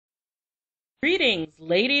Greetings,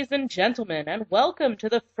 ladies and gentlemen, and welcome to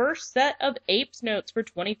the first set of APES Notes for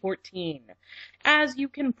 2014. As you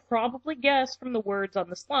can probably guess from the words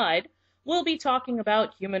on the slide, we'll be talking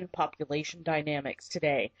about human population dynamics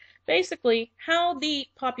today. Basically, how the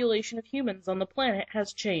population of humans on the planet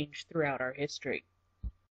has changed throughout our history.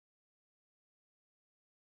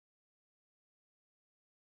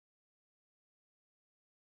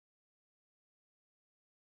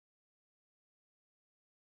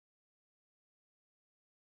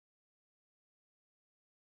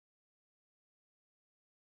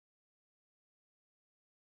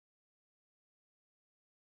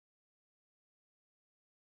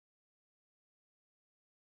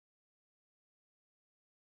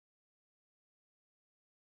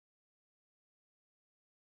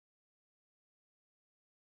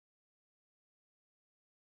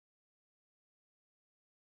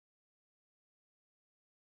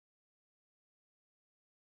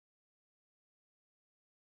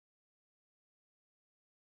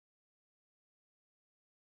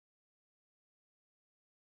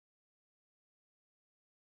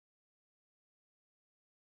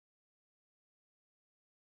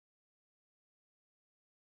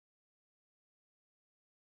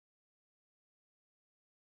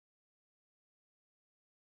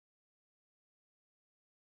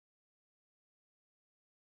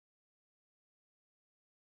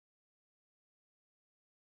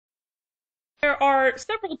 There are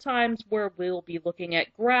several times where we'll be looking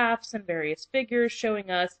at graphs and various figures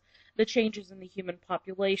showing us the changes in the human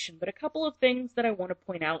population, but a couple of things that I want to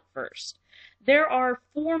point out first. There are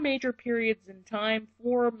four major periods in time,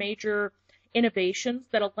 four major innovations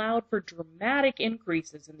that allowed for dramatic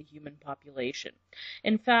increases in the human population.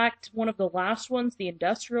 In fact, one of the last ones, the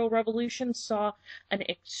Industrial Revolution, saw an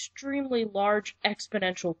extremely large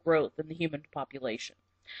exponential growth in the human population.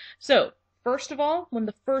 So, first of all, when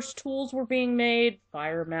the first tools were being made,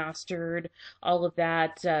 fire mastered, all of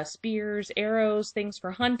that, spears, arrows, things for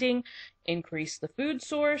hunting, increased the food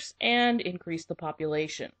source and increased the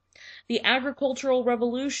population. The agricultural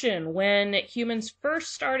revolution, when humans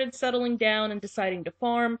first started settling down and deciding to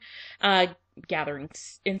farm, uh, gathering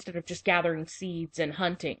instead of just gathering seeds and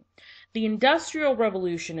hunting. The Industrial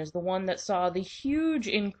Revolution is the one that saw the huge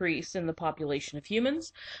increase in the population of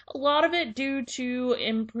humans, a lot of it due to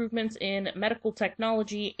improvements in medical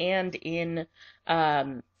technology and in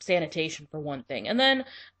sanitation, for one thing. And then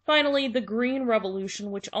finally, the Green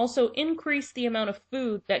Revolution, which also increased the amount of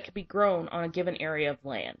food that could be grown on a given area of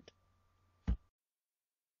land.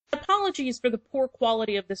 Apologies for the poor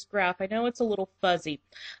quality of this graph. I know it's a little fuzzy,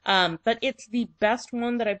 but it's the best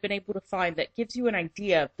one that I've been able to find that gives you an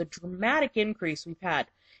idea of the dramatic increase we've had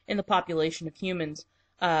in the population of humans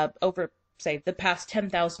over, say, the past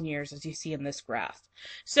 10,000 years, as you see in this graph.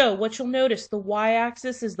 So what you'll notice, the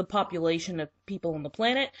y-axis is the population of people on the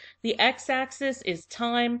planet. The x-axis is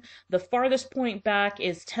time. The farthest point back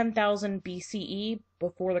is 10,000 BCE,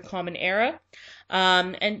 before the Common Era.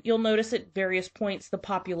 And you'll notice at various points the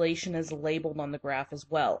population is labeled on the graph as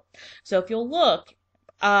well. So if you'll look,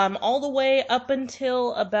 all the way up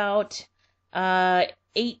until about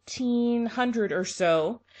 1800 or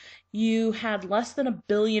so, you had less than 1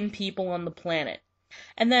 billion people on the planet.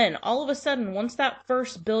 And then all of a sudden, once that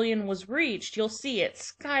first billion was reached, you'll see it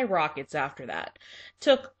skyrockets after that.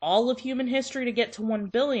 Took all of human history to get to 1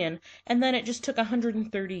 billion, and then it just took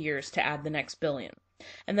 130 years to add the next billion.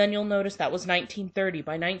 And then you'll notice that was 1930.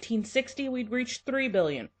 By 1960, we'd reached 3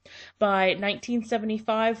 billion. By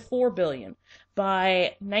 1975, 4 billion.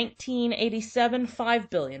 By 1987, 5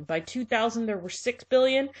 billion. By 2000, there were 6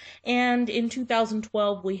 billion. And in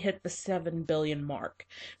 2012, we hit the 7 billion mark.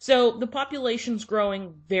 So the population's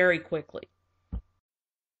growing very quickly.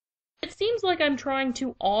 It seems like I'm trying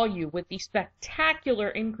to awe you with the spectacular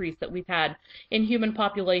increase that we've had in human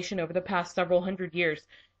population over the past several hundred years.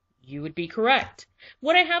 You would be correct.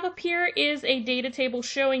 What I have up here is a data table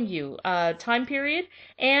showing you time period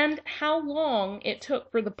and how long it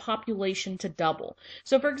took for the population to double.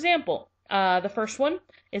 So for example, the first one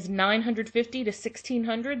is 950 to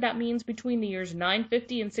 1600. That means between the years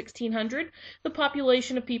 950 and 1600, the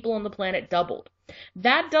population of people on the planet doubled.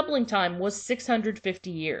 That doubling time was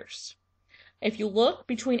 650 years. If you look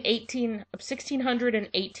between 1600 and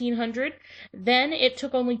 1800, then it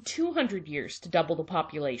took only 200 years to double the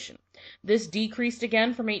population. This decreased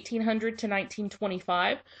again from 1800 to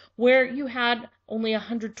 1925, where you had only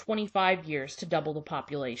 125 years to double the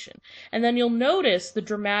population. And then you'll notice the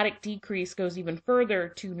dramatic decrease goes even further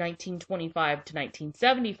to 1925 to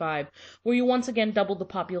 1975, where you once again doubled the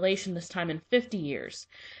population, this time in 50 years.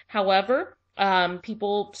 However,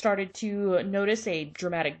 People started to notice a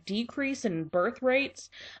dramatic decrease in birth rates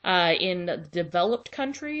in developed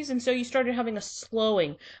countries, and so you started having a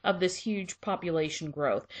slowing of this huge population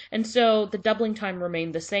growth. And so the doubling time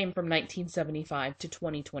remained the same from 1975 to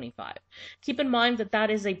 2025. Keep in mind that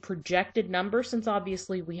that is a projected number since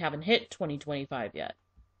obviously we haven't hit 2025 yet.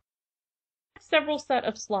 Several set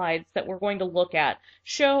of slides that we're going to look at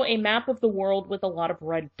show a map of the world with a lot of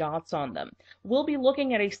red dots on them. We'll be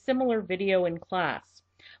looking at a similar video in class.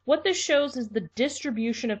 What this shows is the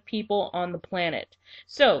distribution of people on the planet.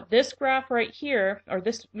 So this graph right here, or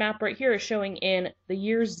this map right here, is showing in the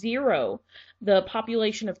year 0, the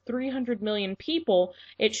population of 300 million people.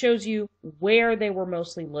 It shows you where they were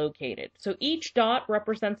mostly located. So each dot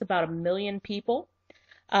represents about 1 million people.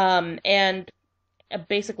 And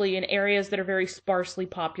basically in areas that are very sparsely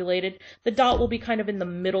populated. The dot will be kind of in the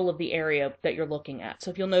middle of the area that you're looking at. So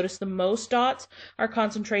if you'll notice, the most dots are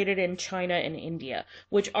concentrated in China and India,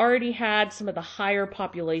 which already had some of the higher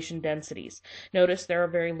population densities. Notice there are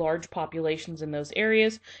very large populations in those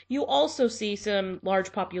areas. You also see some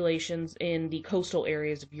large populations in the coastal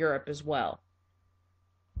areas of Europe as well.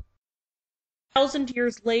 1,000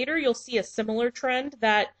 years later, you'll see a similar trend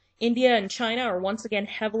that India and China are once again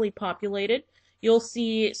heavily populated. You'll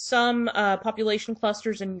see some population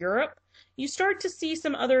clusters in Europe. You start to see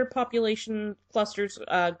some other population clusters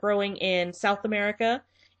growing in South America,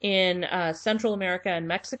 in Central America and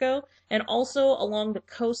Mexico, and also along the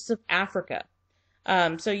coasts of Africa.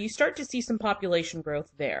 So you start to see some population growth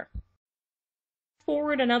there.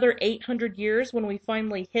 Forward another 800 years when we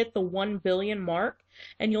finally hit the 1 billion mark,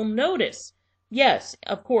 and you'll notice, yes,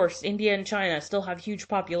 of course, India and China still have huge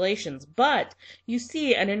populations, but you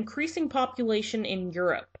see an increasing population in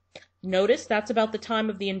Europe. Notice that's about the time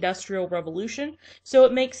of the Industrial Revolution, so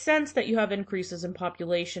it makes sense that you have increases in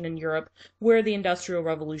population in Europe where the Industrial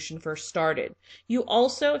Revolution first started. You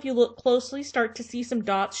also, if you look closely, start to see some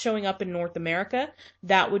dots showing up in North America.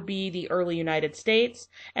 That would be the early United States.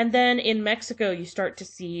 And then in Mexico, you start to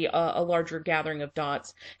see a larger gathering of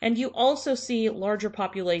dots. And you also see larger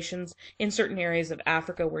populations in certain areas of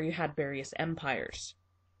Africa where you had various empires.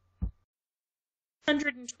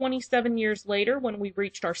 127 years later, when we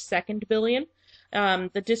reached our 2nd billion,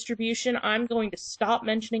 the distribution, I'm going to stop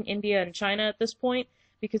mentioning India and China at this point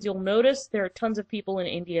because you'll notice there are tons of people in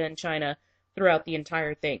India and China throughout the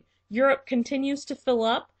entire thing. Europe continues to fill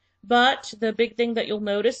up, but the big thing that you'll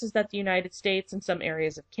notice is that the United States and some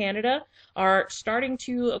areas of Canada are starting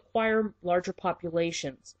to acquire larger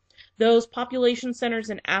populations. Those population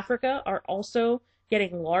centers in Africa are also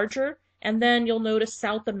getting larger. And then you'll notice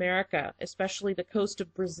South America, especially the coast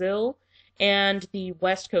of Brazil and the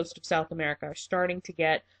west coast of South America, are starting to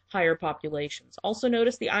get higher populations. Also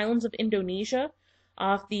notice the islands of Indonesia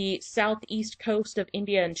off the southeast coast of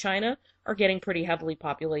India and China are getting pretty heavily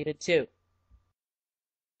populated too.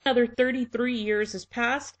 Another 33 years has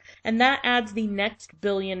passed, and that adds the next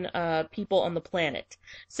billion people on the planet.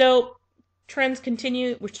 So trends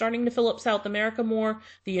continue. We're starting to fill up South America more.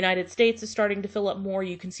 The United States is starting to fill up more.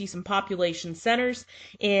 You can see some population centers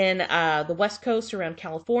in the west coast around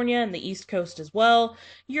California and the east coast as well.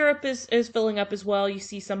 Europe is filling up as well. You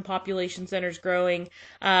see some population centers growing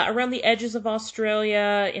around the edges of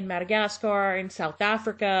Australia, in Madagascar, in South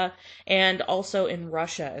Africa, and also in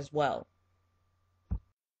Russia as well.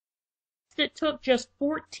 It took just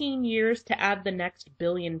 14 years to add the next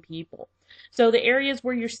billion people. So the areas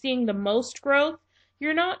where you're seeing the most growth,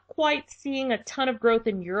 you're not quite seeing a ton of growth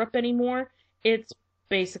in Europe anymore. It's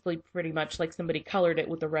basically pretty much like somebody colored it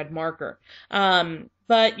with a red marker.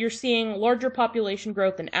 But you're seeing larger population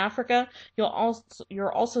growth in Africa.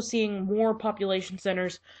 You're also seeing more population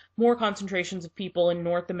centers, more concentrations of people in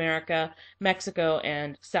North America, Mexico,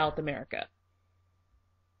 and South America.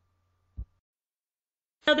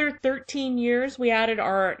 Another 13 years, we added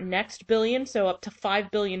our next billion, so up to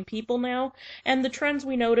 5 billion people now, and the trends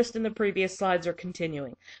we noticed in the previous slides are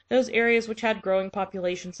continuing. Those areas which had growing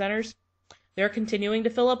population centers, they're continuing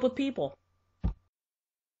to fill up with people.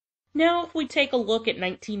 Now, if we take a look at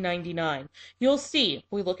 1999, you'll see, if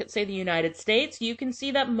we look at, say, the United States, you can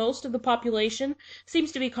see that most of the population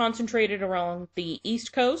seems to be concentrated around the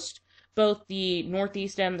East Coast, both the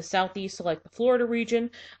Northeast and the Southeast, so like the Florida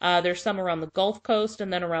region. There's some around the Gulf Coast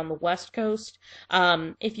and then around the West Coast.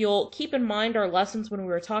 If you'll keep in mind our lessons when we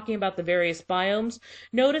were talking about the various biomes,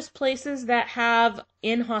 notice places that have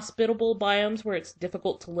inhospitable biomes where it's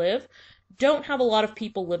difficult to live don't have a lot of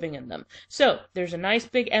people living in them. So there's a nice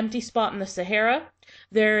big empty spot in the Sahara.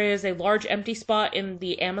 There is a large empty spot in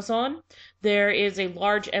the Amazon. There is a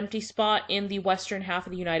large empty spot in the western half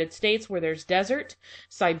of the United States where there's desert.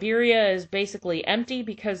 Siberia is basically empty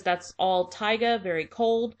because that's all taiga, very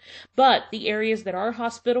cold. But the areas that are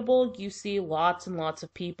hospitable, you see lots and lots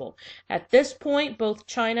of people. At this point, both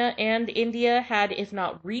China and India had, if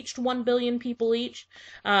not reached 1 billion people each.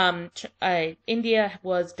 India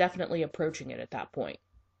was definitely approaching it at that point.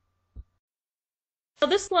 So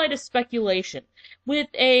this slide is speculation. With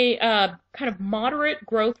a kind of moderate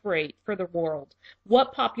growth rate for the world,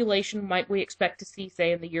 what population might we expect to see,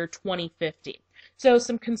 say, in the year 2050? So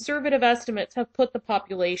some conservative estimates have put the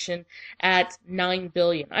population at 9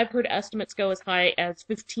 billion. I've heard estimates go as high as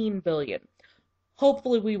 15 billion.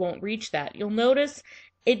 Hopefully we won't reach that. You'll notice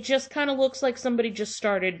it just kind of looks like somebody just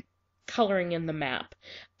started coloring in the map.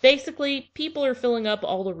 Basically, people are filling up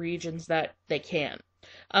all the regions that they can.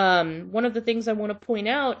 One of the things I want to point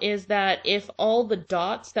out is that if all the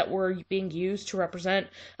dots that were being used to represent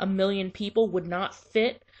 1 million people would not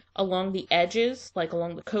fit along the edges, like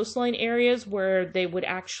along the coastline areas where they would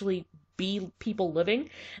actually be people living,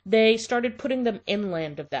 they started putting them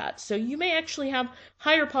inland of that. So you may actually have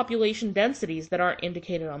higher population densities that aren't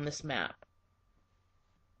indicated on this map.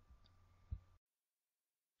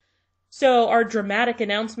 So our dramatic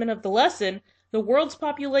announcement of the lesson: the world's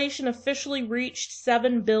population officially reached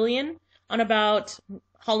 7 billion on about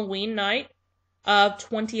Halloween night of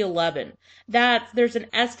 2011. There's an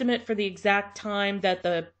estimate for the exact time that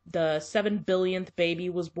the 7 billionth baby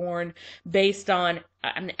was born based on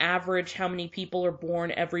an average how many people are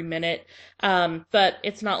born every minute. But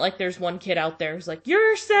it's not like there's one kid out there who's like,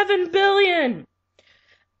 "You're 7 billion!"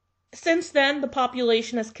 Since then, the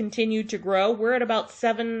population has continued to grow. We're at about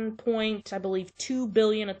 2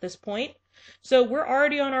 billion at this point. So we're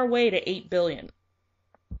already on our way to 8 billion.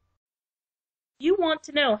 You want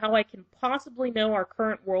to know how I can possibly know our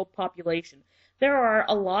current world population. There are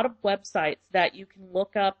a lot of websites that you can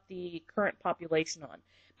look up the current population on,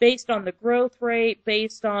 based on the growth rate,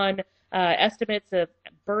 based on estimates of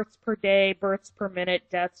births per day, births per minute,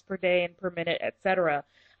 deaths per day and per minute, etc.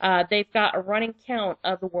 They've got a running count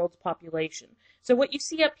of the world's population. So what you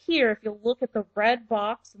see up here, if you look at the red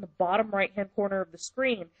box in the bottom right-hand corner of the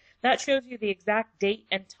screen, that shows you the exact date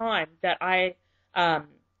and time that I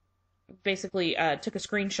basically took a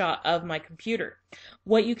screenshot of my computer.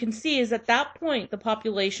 What you can see is at that point, the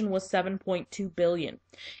population was 7.2 billion.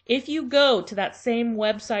 If you go to that same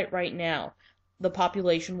website right now, the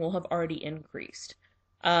population will have already increased.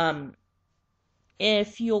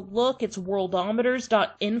 If you'll look, it's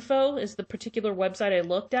worldometers.info is the particular website I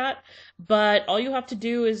looked at, but all you have to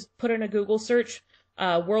do is put in a Google search,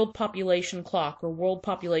 world population clock or world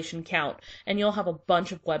population count, and you'll have a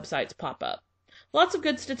bunch of websites pop up. Lots of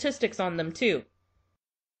good statistics on them too.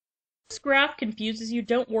 If this graph confuses you,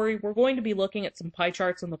 don't worry, we're going to be looking at some pie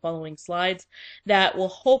charts on the following slides that will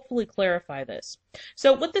hopefully clarify this.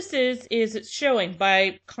 So what this is it's showing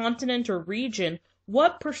by continent or region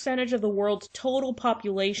what percentage of the world's total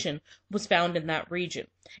population was found in that region.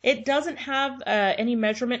 It doesn't have any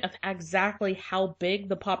measurement of exactly how big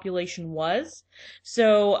the population was,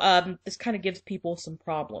 so this kind of gives people some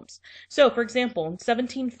problems. So, for example, in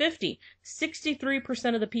 1750,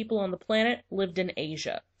 63% of the people on the planet lived in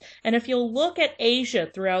Asia. And if you'll look at Asia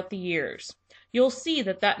throughout the years, you'll see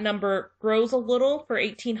that that number grows a little for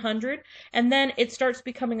 1800, and then it starts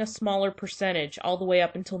becoming a smaller percentage all the way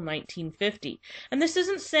up until 1950. And this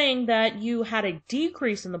isn't saying that you had a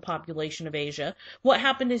decrease in the population of Asia. What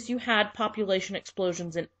happened is you had population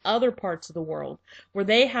explosions in other parts of the world where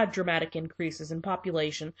they had dramatic increases in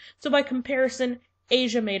population. So by comparison,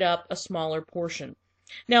 Asia made up a smaller portion.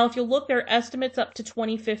 Now, if you look, there are estimates up to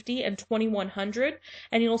 2050 and 2100,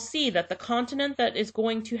 and you'll see that the continent that is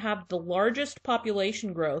going to have the largest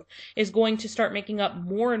population growth is going to start making up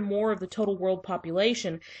more and more of the total world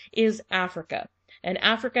population is Africa. And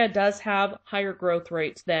Africa does have higher growth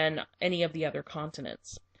rates than any of the other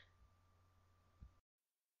continents.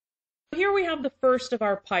 Here we have the first of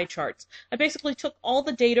our pie charts. I basically took all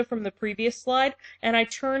the data from the previous slide, and I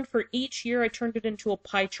turned for each year, I turned it into a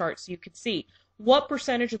pie chart so you could see what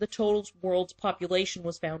percentage of the total world's population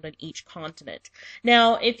was found on each continent.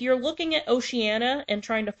 Now, if you're looking at Oceania and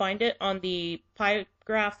trying to find it on the pie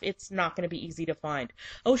graph, it's not going to be easy to find.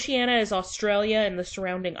 Oceania is Australia and the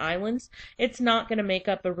surrounding islands. It's not going to make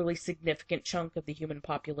up a really significant chunk of the human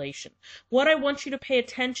population. What I want you to pay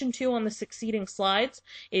attention to on the succeeding slides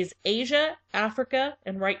is Asia, Africa,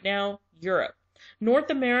 and right now, Europe. North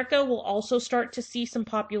America will also start to see some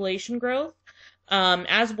population growth,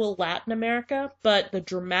 as will Latin America, but the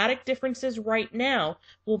dramatic differences right now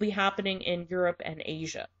will be happening in Europe and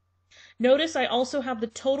Asia. Notice I also have the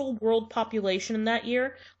total world population in that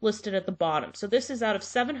year listed at the bottom. So this is out of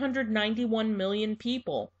 791 million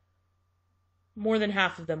people, more than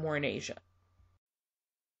half of them were in Asia.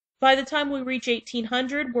 By the time we reach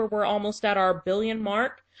 1800, where we're almost at our billion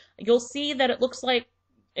mark, you'll see that it looks like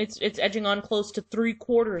it's edging on close to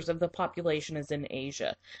 3/4 of the population is in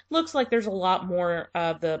Asia. Looks like there's a lot more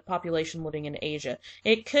of the population living in Asia.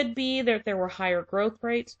 It could be that there were higher growth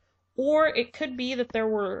rates, or it could be that there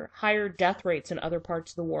were higher death rates in other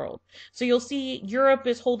parts of the world. So you'll see Europe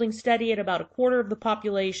is holding steady at about 1/4 of the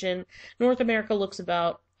population. North America looks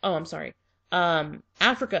about, oh, I'm sorry,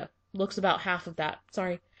 Africa looks about half of that.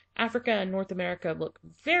 Sorry. Africa and North America look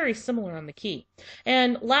very similar on the key.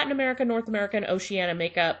 And Latin America, North America, and Oceania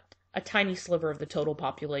make up a tiny sliver of the total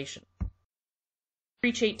population.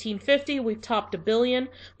 Reach 1850, we've topped 1 billion.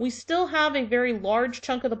 We still have a very large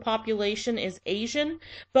chunk of the population is Asian,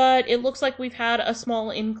 but it looks like we've had a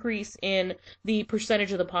small increase in the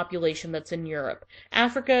percentage of the population that's in Europe.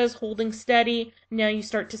 Africa is holding steady. Now you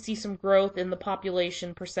start to see some growth in the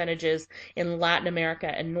population percentages in Latin America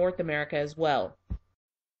and North America as well.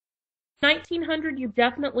 1900, you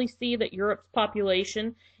definitely see that Europe's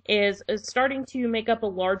population is starting to make up a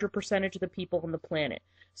larger percentage of the people on the planet.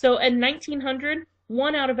 So in 1900,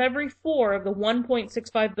 1 out of every 4 of the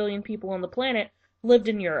 1.65 billion people on the planet lived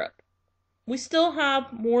in Europe. We still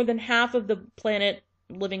have more than half of the planet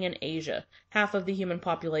living in Asia, half of the human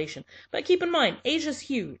population. But keep in mind, Asia's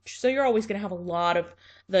huge, so you're always going to have a lot of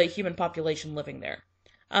the human population living there.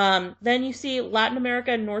 Then you see Latin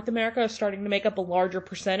America and North America are starting to make up a larger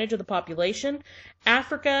percentage of the population.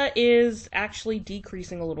 Africa is actually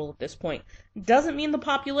decreasing a little at this point. Doesn't mean the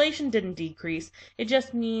population didn't decrease. It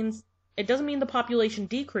just means it doesn't mean the population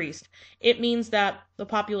decreased. It means that the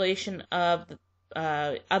population of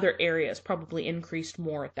other areas probably increased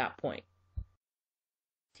more at that point.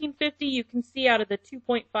 1950, you can see out of the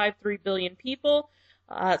 2.53 billion people,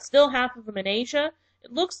 still half of them in Asia.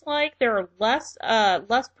 It looks like there are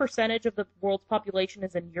less percentage of the world's population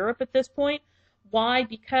is in Europe at this point. Why?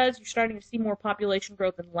 Because you're starting to see more population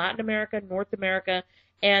growth in Latin America, North America,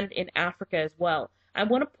 and in Africa as well. I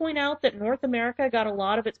want to point out that North America got a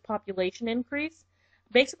lot of its population increase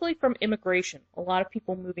basically from immigration, a lot of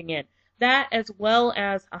people moving in. That as well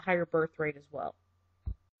as a higher birth rate as well.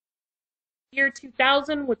 Year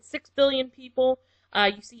 2000 with 6 billion people,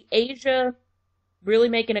 you see Asia really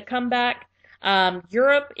making a comeback.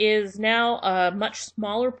 Europe is now a much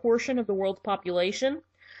smaller portion of the world's population.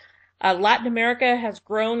 Latin America has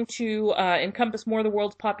grown to encompass more of the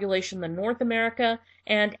world's population than North America,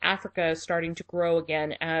 and Africa is starting to grow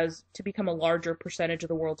again as to become a larger percentage of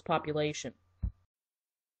the world's population.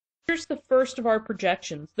 Here's the first of our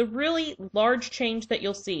projections. The really large change that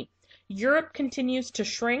you'll see. Europe continues to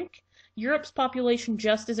shrink. Europe's population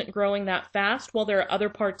just isn't growing that fast, while there are other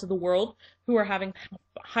parts of the world who are having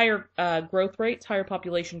higher growth rates, higher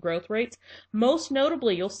population growth rates. Most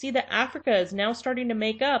notably, you'll see that Africa is now starting to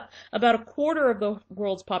make up about 1/4 of the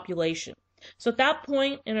world's population. So at that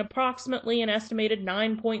point, in approximately an estimated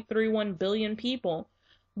 9.31 billion people,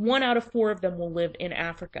 1 out of 4 of them will live in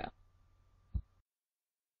Africa.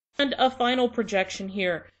 And a final projection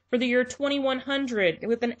here for the year 2100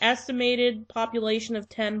 with an estimated population of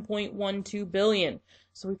 10.12 billion.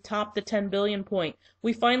 So we've topped the 10 billion point.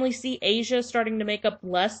 We finally see Asia starting to make up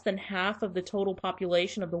less than half of the total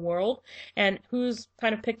population of the world. And who's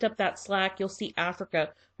kind of picked up that slack? You'll see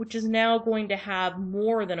Africa, which is now going to have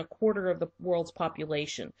more than 1/4 of the world's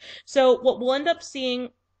population. So what we'll end up seeing,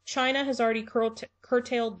 China has already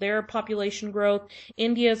curtailed their population growth.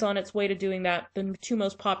 India is on its way to doing that, the 2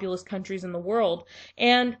 most populous countries in the world.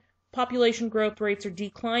 And population growth rates are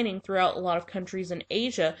declining throughout a lot of countries in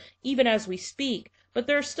Asia, even as we speak. But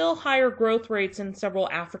there are still higher growth rates in several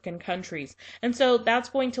African countries. And so that's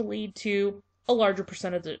going to lead to a larger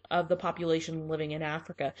percentage of the population living in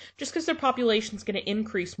Africa, just because their population is going to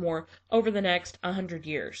increase more over the next 100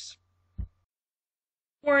 years.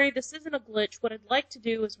 Don't worry, this isn't a glitch. What I'd like to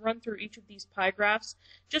do is run through each of these pie graphs,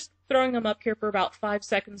 just throwing them up here for about 5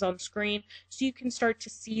 seconds on screen so you can start to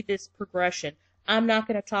see this progression. I'm not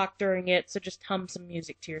going to talk during it, so just hum some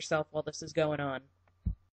music to yourself while this is going on.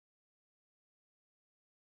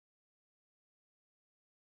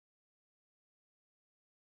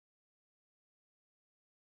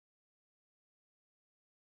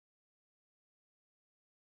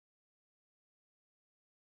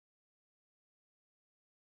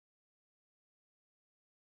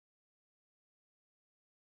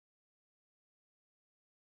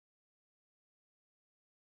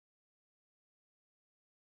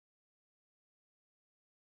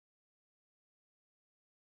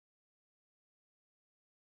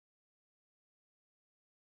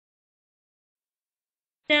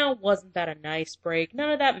 Now, wasn't that a nice break? None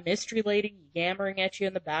of that mystery lady yammering at you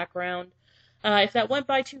in the background. If that went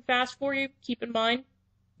by too fast for you, keep in mind,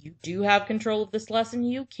 you do have control of this lesson.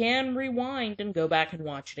 You can rewind and go back and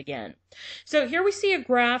watch it again. So here we see a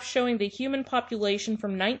graph showing the human population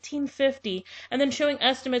from 1950 and then showing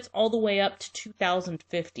estimates all the way up to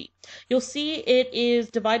 2050. You'll see it is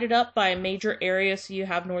divided up by major areas. So you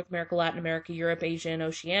have North America, Latin America, Europe, Asia, and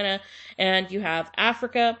Oceania, and you have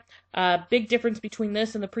Africa. Big difference between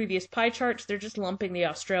this and the previous pie charts. They're just lumping the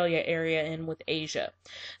Australia area in with Asia.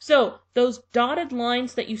 So those dotted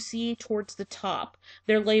lines that you see towards the top,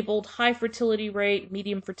 they're labeled high fertility rate,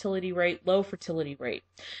 medium fertility rate, low fertility rate.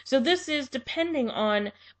 So this is depending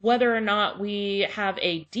on whether or not we have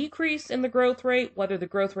a decrease in the growth rate, whether the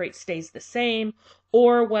growth rate stays the same,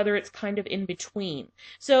 or whether it's kind of in between.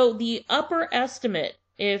 So the upper estimate,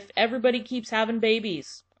 if everybody keeps having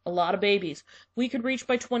babies, a lot of babies, we could reach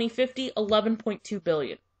by 2050 11.2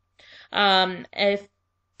 billion. If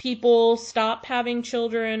people stop having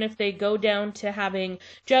children, if they go down to having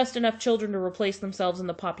just enough children to replace themselves in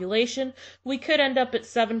the population, we could end up at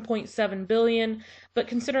 7.7 billion, but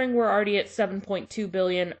considering we're already at 7.2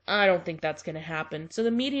 billion, I don't think that's going to happen. So the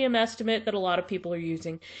medium estimate that a lot of people are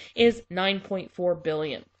using is 9.4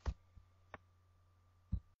 billion.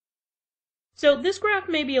 So this graph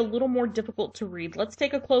may be a little more difficult to read. Let's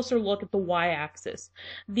take a closer look at the y-axis.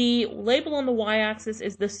 The label on the y-axis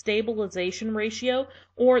is the stabilization ratio,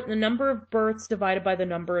 or the number of births divided by the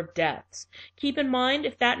number of deaths. Keep in mind,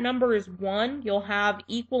 if that number is 1, you'll have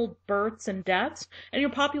equal births and deaths, and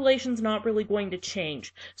your population's not really going to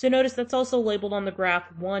change. So notice that's also labeled on the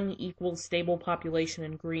graph 1 equals stable population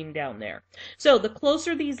in green down there. So the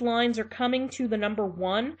closer these lines are coming to the number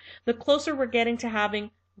 1, the closer we're getting to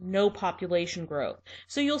having no population growth.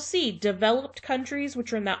 So you'll see developed countries,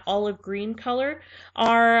 which are in that olive green color,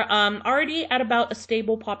 are already at about a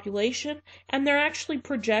stable population, and they're actually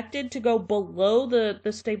projected to go below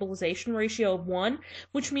the stabilization ratio of 1,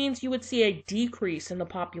 which means you would see a decrease in the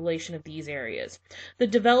population of these areas. The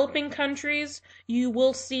developing countries, you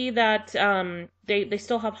will see that they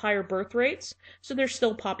still have higher birth rates, so there's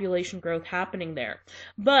still population growth happening there.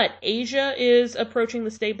 But Asia is approaching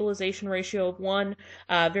the stabilization ratio of 1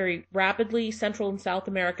 very rapidly, Central and South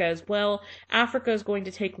America as well. Africa is going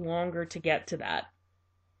to take longer to get to that.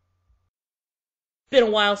 Been a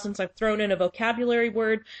while since I've thrown in a vocabulary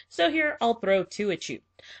word, so here I'll throw 2 at you.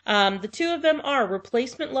 The 2 of them are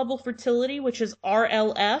replacement level fertility, which is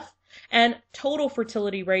RLF, and total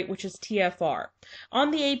fertility rate, which is TFR. On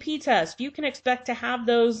the AP test, you can expect to have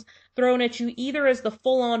those thrown at you either as the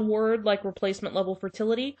full-on word like replacement level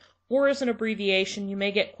fertility, or as an abbreviation. You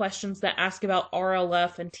may get questions that ask about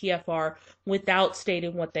RLF and TFR without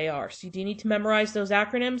stating what they are. So you do need to memorize those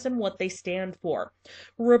acronyms and what they stand for.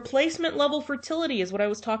 Replacement level fertility is what I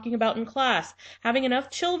was talking about in class, having enough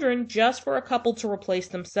children just for a couple to replace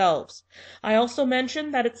themselves. I also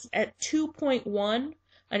mentioned that it's at 2.1,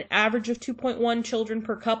 an average of 2.1 children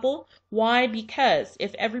per couple. Why? Because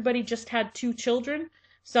if everybody just had 2 children,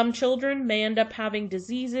 some children may end up having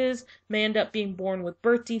diseases, may end up being born with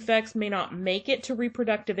birth defects, may not make it to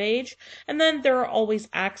reproductive age, and then there are always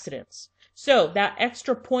accidents. So that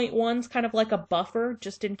extra 0.1 is kind of like a buffer,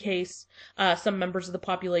 just in case some members of the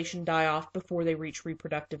population die off before they reach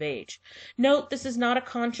reproductive age. Note, this is not a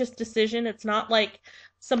conscious decision. It's not like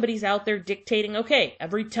somebody's out there dictating, okay,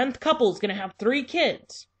 every 10th couple is going to have 3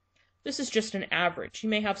 kids. This is just an average. You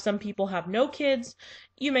may have some people have no kids.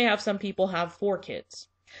 You may have some people have 4 kids.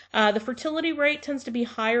 The fertility rate tends to be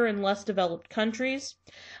higher in less developed countries,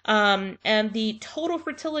 and the total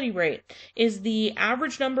fertility rate is the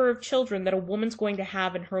average number of children that a woman's going to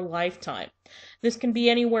have in her lifetime. This can be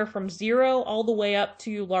anywhere from 0 all the way up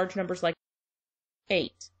to large numbers like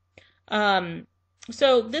 8.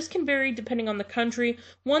 So this can vary depending on the country.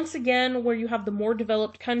 Once again, where you have the more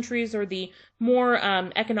developed countries or the more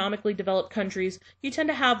economically developed countries, you tend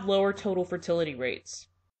to have lower total fertility rates.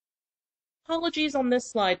 Apologies on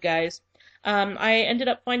this slide, guys. I ended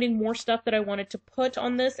up finding more stuff that I wanted to put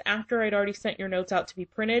on this after I'd already sent your notes out to be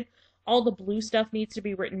printed. All the blue stuff needs to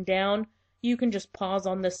be written down. You can just pause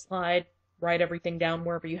on this slide, write everything down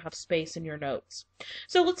wherever you have space in your notes.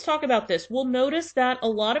 So let's talk about this. We'll notice that a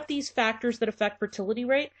lot of these factors that affect fertility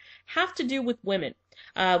rate have to do with women.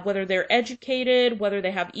 Whether they're educated, whether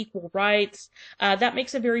they have equal rights, that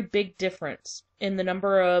makes a very big difference in the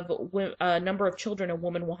number of children a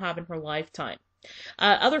woman will have in her lifetime.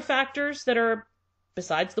 Other factors that are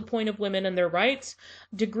besides the point of women and their rights,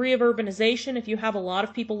 degree of urbanization. If you have a lot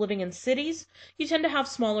of people living in cities, you tend to have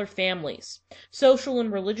smaller families. Social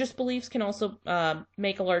and religious beliefs can also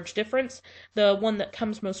make a large difference. The one that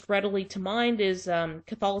comes most readily to mind is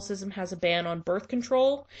Catholicism has a ban on birth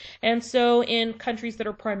control. And so in countries that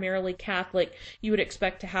are primarily Catholic, you would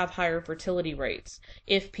expect to have higher fertility rates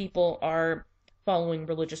if people are following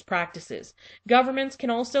religious practices. Governments can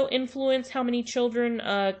also influence how many children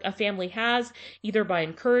a family has, either by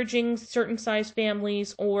encouraging certain size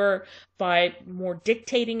families or by more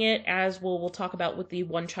dictating it, as we'll talk about with the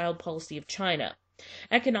one-child policy of China.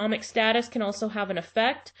 Economic status can also have an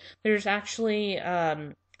effect. There's actually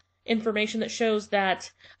information that shows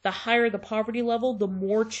that the higher the poverty level, the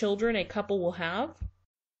more children a couple will have.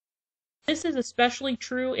 This is especially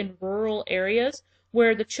true in rural areas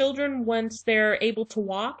where the children, once they're able to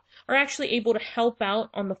walk, are actually able to help out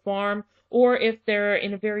on the farm, or if they're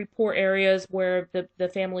in very poor areas where the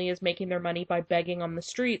family is making their money by begging on the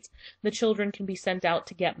streets, the children can be sent out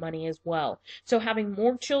to get money as well. So having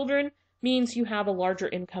more children means you have a larger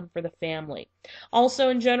income for the family. Also,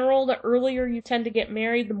 in general, the earlier you tend to get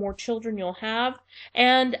married, the more children you'll have,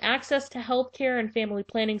 and access to health care and family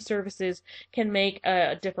planning services can make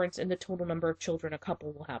a difference in the total number of children a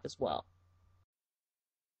couple will have as well.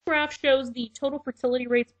 This graph shows the total fertility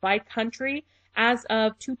rates by country as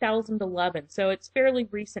of 2011, so it's fairly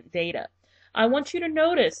recent data. I want you to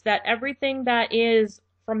notice that everything that is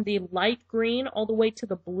from the light green all the way to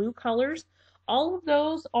the blue colors, all of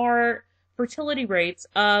those are fertility rates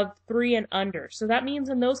of 3 and under. So that means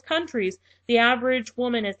in those countries, the average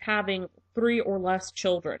woman is having 3 or less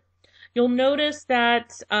children. You'll notice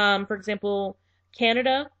that, for example,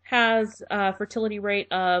 Canada has a fertility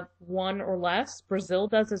rate of 1 or less. Brazil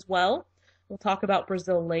does as well. We'll talk about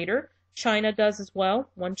Brazil later. China does as well,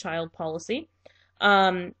 one-child policy.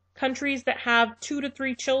 Countries that have 2 to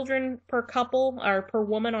 3 children per couple or per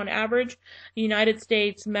woman on average, the United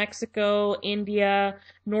States, Mexico, India,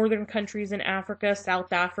 northern countries in Africa,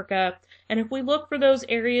 South Africa. And if we look for those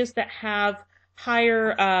areas that have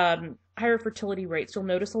higher fertility rates, you'll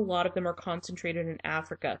notice a lot of them are concentrated in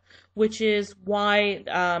Africa, which is why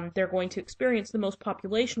they're going to experience the most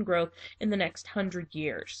population growth in the next 100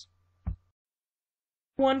 years.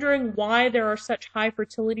 Wondering why there are such high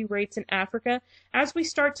fertility rates in Africa? As we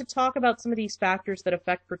start to talk about some of these factors that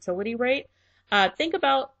affect fertility rate, think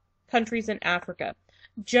about countries in Africa.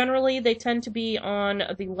 Generally, they tend to be on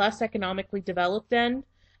the less economically developed end,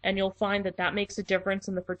 and you'll find that that makes a difference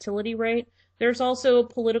in the fertility rate. There's also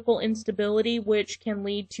political instability, which can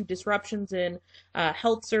lead to disruptions in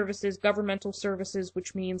health services, governmental services,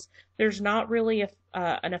 which means there's not really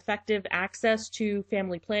an effective access to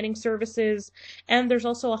family planning services, and there's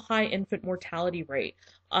also a high infant mortality rate.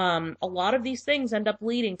 A lot of these things end up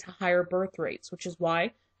leading to higher birth rates, which is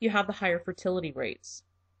why you have the higher fertility rates.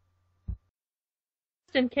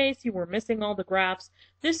 In case you were missing all the graphs,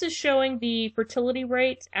 this is showing the fertility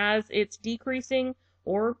rate as it's decreasing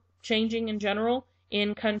or changing in general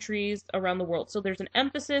in countries around the world. So there's an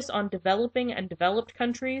emphasis on developing and developed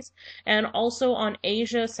countries, and also on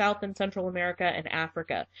Asia, South and Central America, and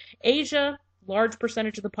Africa. Asia, large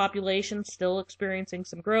percentage of the population still experiencing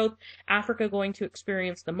some growth. Africa going to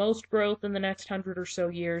experience the most growth in the next 100 or so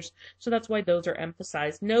years. So that's why those are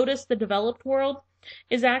emphasized. Notice the developed world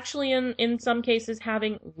is actually in some cases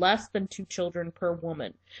having less than 2 children per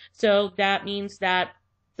woman. So that means that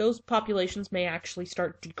those populations may actually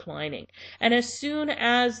start declining. And as soon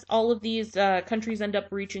as all of these countries end up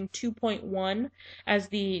reaching 2.1 as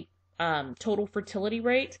the total fertility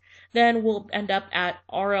rate, then we'll end up at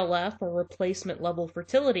RLF, or replacement level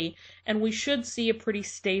fertility, and we should see a pretty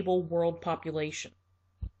stable world population.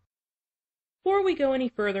 Before we go any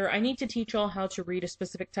further, I need to teach you all how to read a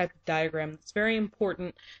specific type of diagram that's very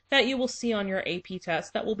important that you will see on your AP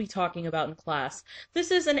test that we'll be talking about in class. This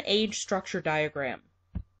is an age structure diagram.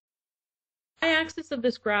 The y-axis of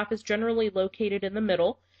this graph is generally located in the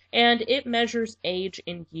middle, and it measures age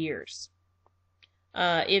in years.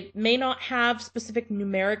 It may not have specific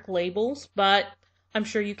numeric labels, but I'm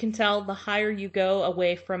sure you can tell the higher you go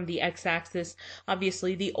away from the x-axis,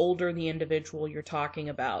 obviously the older the individual you're talking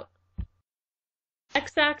about.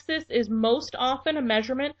 X-axis is most often a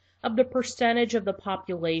measurement of the percentage of the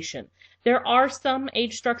population. There are some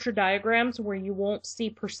age structure diagrams where you won't see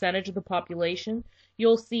percentage of the population.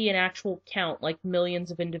 You'll see an actual count, like millions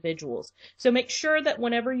of individuals. So make sure that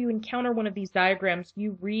whenever you encounter one of these diagrams,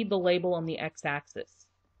 you read the label on the x-axis.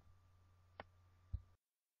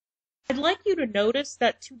 I'd like you to notice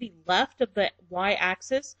that to the left of the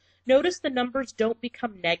y-axis, notice the numbers don't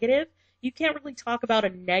become negative. you can't really talk about a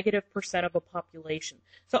negative percent of a population.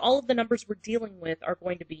 So all of the numbers we're dealing with are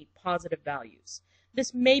going to be positive values.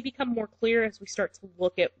 This may become more clear as we start to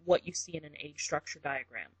look at what you see in an age structure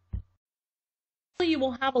diagram. You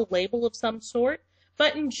will have a label of some sort,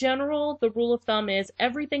 but in general, the rule of thumb is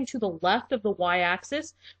everything to the left of the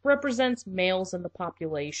y-axis represents males in the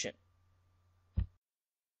population.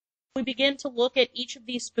 We begin to look at each of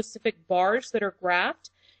these specific bars that are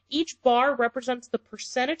graphed. Each bar represents the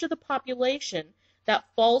percentage of the population that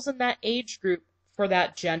falls in that age group for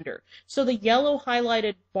that gender. So the yellow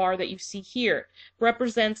highlighted bar that you see here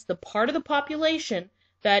represents the part of the population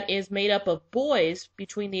that is made up of boys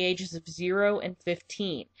between the ages of 0 and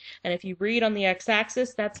 15. And if you read on the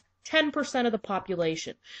x-axis, that's 10% of the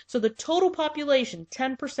population. So the total population,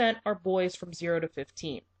 10% are boys from 0 to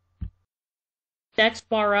 15. Next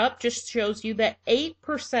bar up just shows you that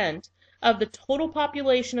 8% of the total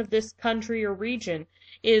population of this country or region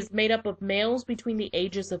is made up of males between the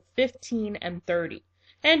ages of 15 and 30.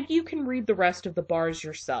 And you can read the rest of the bars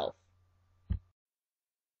yourself.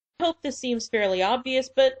 I hope this seems fairly obvious,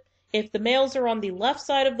 but if the males are on the left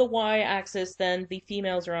side of the y-axis, then the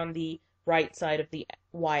females are on the right side of the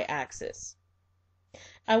y-axis.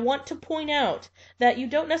 I want to point out that you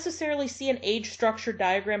don't necessarily see an age structure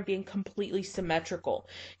diagram being completely symmetrical.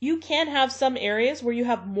 You can have some areas where you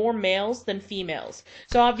have more males than females.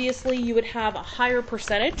 So obviously you would have a higher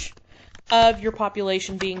percentage of your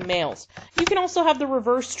population being males. You can also have the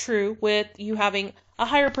reverse true with you having a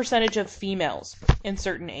higher percentage of females in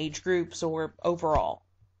certain age groups or overall.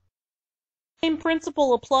 Same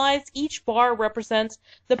principle applies. Each bar represents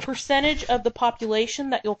the percentage of the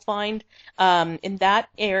population that you'll find in that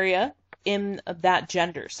area in that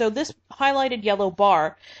gender. So this highlighted yellow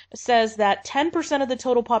bar says that 10% of the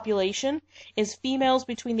total population is females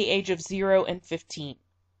between the age of 0 and 15.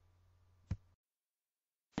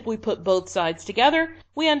 If we put both sides together,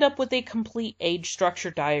 we end up with a complete age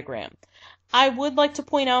structure diagram. I would like to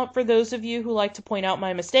point out, for those of you who like to point out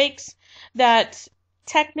my mistakes, that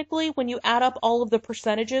technically, when you add up all of the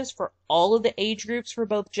percentages for all of the age groups for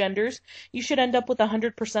both genders, you should end up with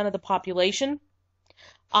 100% of the population.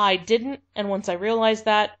 I didn't, and once I realized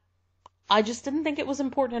that, I just didn't think it was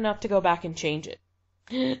important enough to go back and change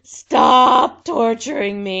it. Stop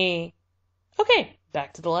torturing me! Okay,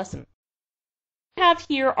 back to the lesson. What I have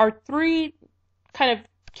here are three kind of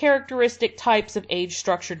characteristic types of age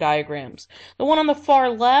structure diagrams. The one on the far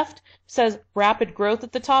left says rapid growth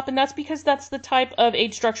at the top, and that's because that's the type of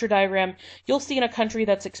age structure diagram you'll see in a country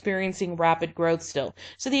that's experiencing rapid growth still.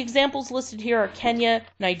 So the examples listed here are Kenya,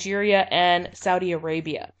 Nigeria, and Saudi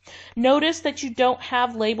Arabia. Notice that you don't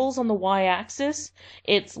have labels on the y-axis.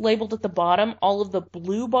 It's labeled at the bottom. All of the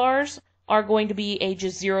blue bars are going to be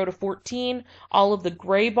ages 0 to 14. All of the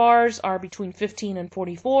gray bars are between 15 and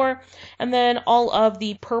 44. And then all of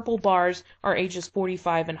the purple bars are ages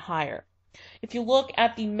 45 and higher. If you look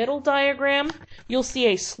at the middle diagram, you'll see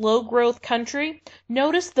a slow growth country.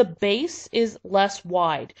 Notice the base is less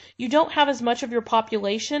wide. You don't have as much of your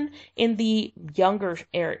population in the younger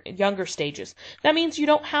stages. That means you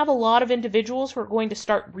don't have a lot of individuals who are going to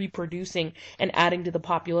start reproducing and adding to the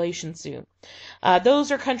population soon.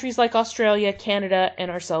 Those are countries like Australia, Canada,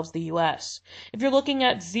 and ourselves, the US. If you're looking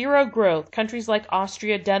at zero growth, countries like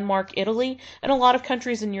Austria, Denmark, Italy, and a lot of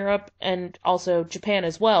countries in Europe and also Japan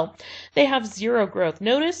as well, they have zero growth.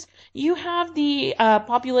 Notice you have the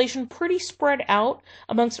population pretty spread out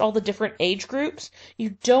amongst all the different age groups.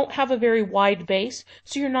 You don't have a very wide base,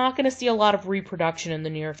 so you're not going to see a lot of reproduction in the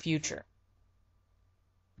near future.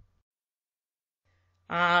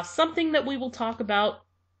 Something that we will talk about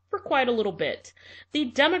for quite a little bit.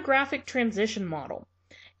 The demographic transition model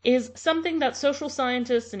is something that social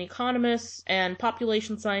scientists and economists and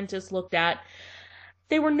population scientists looked at.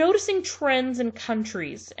 They were noticing trends in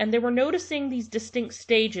countries, and they were noticing these distinct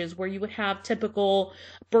stages where you would have typical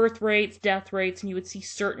birth rates, death rates, and you would see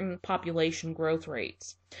certain population growth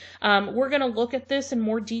rates. We're going to look at this in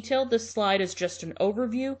more detail. This slide is just an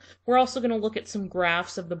overview. We're also going to look at some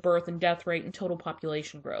graphs of the birth and death rate and total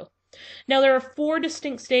population growth. Now, there are 4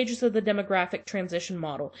 distinct stages of the demographic transition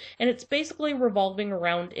model, and it's basically revolving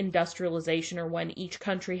around industrialization, or when each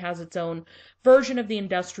country has its own version of the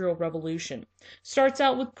Industrial Revolution. Starts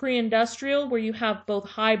out with pre-industrial, where you have both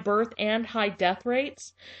high birth and high death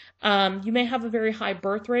rates. You may have a very high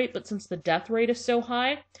birth rate, but since the death rate is so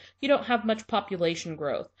high, you don't have much population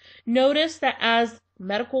growth. Notice that as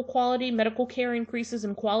medical care increases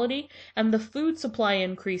in quality, and the food supply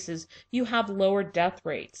increases, you have lower death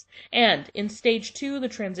rates. And in stage 2, the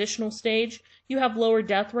transitional stage, you have lower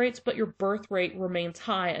death rates, but your birth rate remains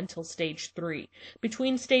high until stage 3.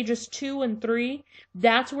 Between stages 2 and 3,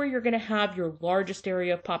 that's where you're going to have your largest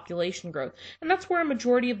area of population growth. And that's where a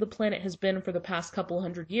majority of the planet has been for the past couple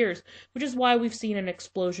hundred years, which is why we've seen an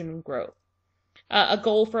explosion in growth. A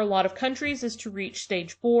goal for a lot of countries is to reach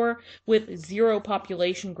stage 4 with 0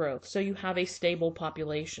 population growth, so you have a stable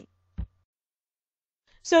population.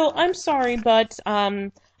 So I'm sorry, but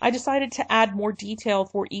I decided to add more detail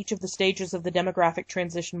for each of the stages of the demographic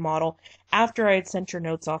transition model after I had sent your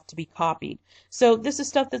notes off to be copied. So this is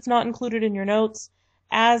stuff that's not included in your notes.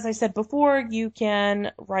 As I said before, you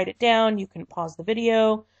can write it down, you can pause the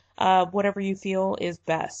video, whatever you feel is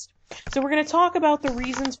best. So we're going to talk about the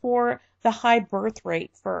reasons for the high birth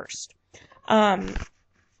rate first.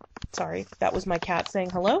 Sorry, that was my cat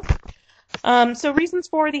saying hello. So reasons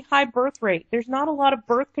for the high birth rate. There's not a lot of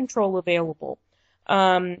birth control available.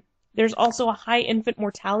 There's also a high infant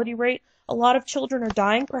mortality rate. A lot of children are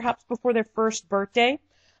dying perhaps before their first birthday.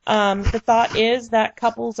 The thought is that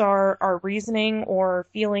couples are reasoning or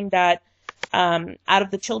feeling that out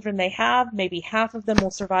of the children they have, maybe half of them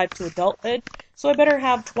will survive to adulthood, so I better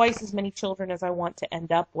have twice as many children as I want to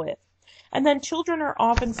end up with. And then children are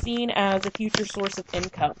often seen as a future source of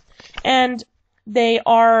income. And they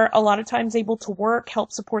are a lot of times able to work,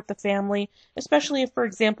 help support the family, especially if, for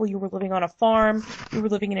example, you were living on a farm, you were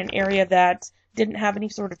living in an area that didn't have any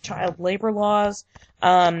sort of child labor laws.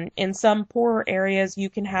 In some poorer areas, you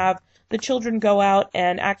can have the children go out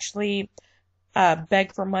and actually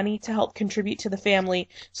beg for money to help contribute to the family.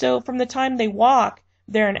 So from the time they walk,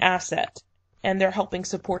 they're an asset, and they're helping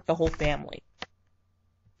support the whole family.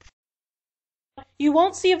 You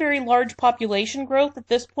won't see a very large population growth at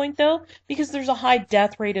this point, though, because there's a high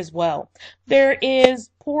death rate as well. There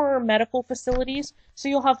is poorer medical facilities, so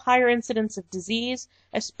you'll have higher incidence of disease,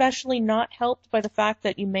 especially not helped by the fact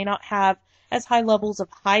that you may not have as high levels of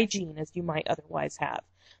hygiene as you might otherwise have.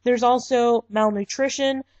 There's also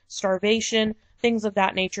malnutrition, starvation, things of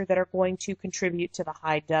that nature that are going to contribute to the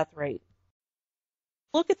high death rate.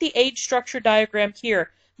 Look at the age structure diagram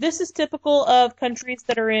here. This is typical of countries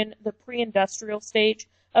that are in the pre-industrial stage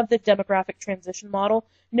of the demographic transition model.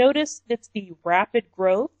 Notice it's the rapid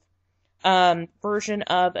growth version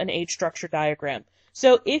of an age structure diagram.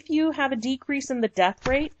 So if you have a decrease in the death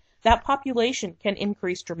rate, that population can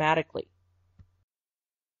increase dramatically.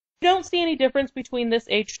 If you don't see any difference between this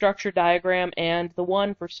age structure diagram and the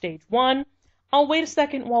one for stage 1, I'll wait a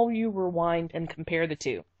second while you rewind and compare the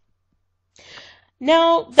two.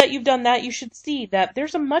 Now that you've done that, you should see that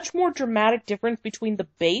there's a much more dramatic difference between the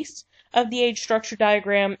base of the age structure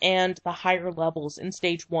diagram and the higher levels in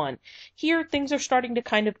stage 1. Here, things are starting to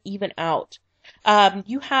kind of even out.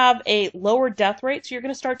 You have a lower death rate, so you're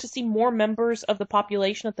going to start to see more members of the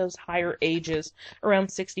population at those higher ages,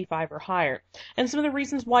 around 65 or higher. And some of the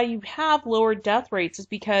reasons why you have lower death rates is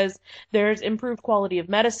because there's improved quality of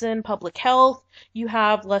medicine, public health, you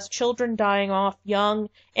have less children dying off young,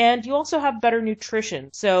 and you also have better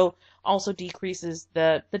nutrition, so also decreases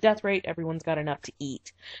the death rate. Everyone's got enough to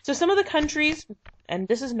eat. So some of the countries, and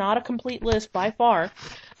this is not a complete list by far,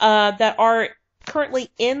 that are currently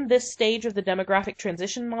in this stage of the demographic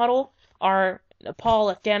transition model are Nepal,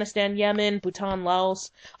 Afghanistan, Yemen, Bhutan, Laos,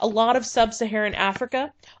 a lot of sub-Saharan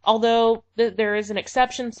Africa, although there is an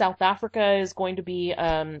exception. South Africa is going to be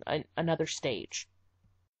another stage.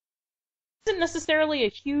 There isn't necessarily a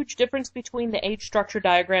huge difference between the age structure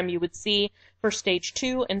diagram you would see for stage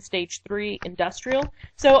 2 and stage 3 industrial,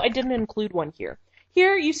 so I didn't include one here.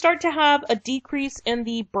 Here, you start to have a decrease in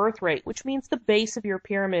the birth rate, which means the base of your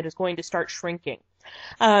pyramid is going to start shrinking.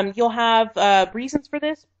 You'll have reasons for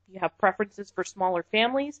this. You have preferences for smaller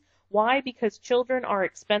families. Why? Because children are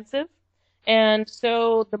expensive, and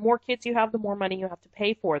so the more kids you have, the more money you have to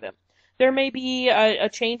pay for them. There may be a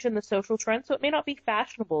change in the social trend, so it may not be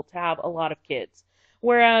fashionable to have a lot of kids,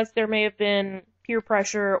 whereas there may have been peer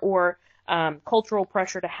pressure or cultural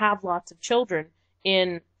pressure to have lots of children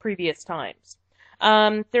in previous times.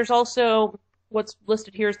 There's also what's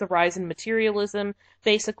listed here is the rise in materialism.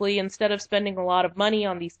 Basically, instead of spending a lot of money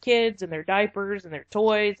on these kids and their diapers and their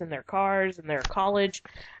toys and their cars and their college,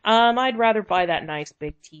 I'd rather buy that nice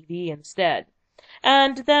big TV instead.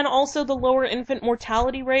 And then also the lower infant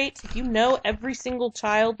mortality rate. If you know every single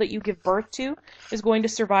child that you give birth to is going to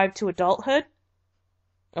survive to adulthood,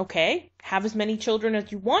 okay, have as many children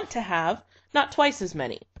as you want to have, not twice as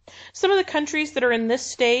many. Some of the countries that are in this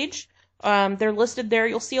stage They're listed there.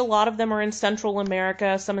 You'll see a lot of them are in Central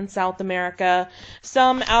America, some in South America,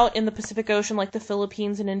 some out in the Pacific Ocean like the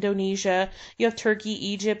Philippines and Indonesia. You have Turkey,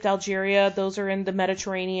 Egypt, Algeria. Those are in the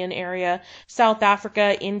Mediterranean area. South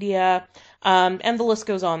Africa, India, and the list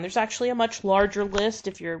goes on. There's actually a much larger list.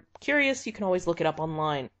 If you're curious, you can always look it up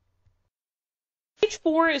online. Stage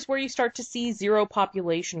 4 is where you start to see zero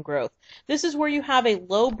population growth. This is where you have a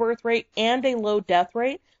low birth rate and a low death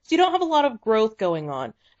rate, so you don't have a lot of growth going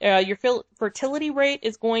on. Your fertility rate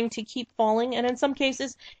is going to keep falling, and in some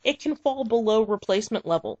cases, it can fall below replacement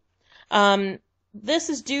level. This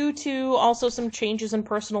is due to also some changes in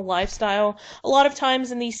personal lifestyle. A lot of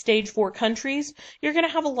times in these stage 4 countries, you're going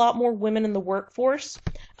to have a lot more women in the workforce.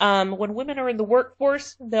 When women are in the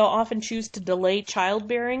workforce, they'll often choose to delay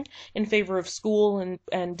childbearing in favor of school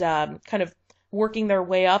and kind of working their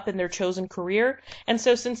way up in their chosen career. And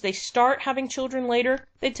so since they start having children later,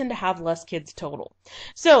 they tend to have less kids total.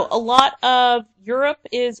 So a lot of Europe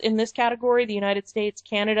is in this category, the United States,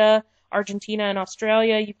 Canada, Argentina, and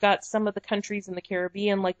Australia. You've got some of the countries in the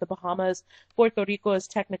Caribbean, like the Bahamas. Puerto Rico is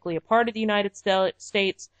technically a part of the United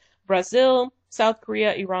States. Brazil, South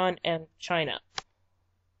Korea, Iran, and China.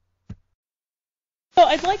 So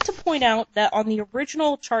I'd like to point out that on the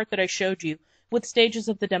original chart that I showed you with stages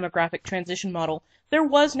of the demographic transition model, there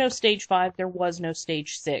was no stage 5, there was no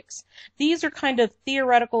stage 6. These are kind of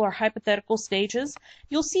theoretical or hypothetical stages.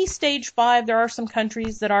 You'll see stage 5, there are some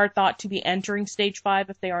countries that are thought to be entering stage 5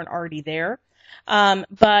 if they aren't already there.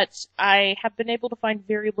 But I have been able to find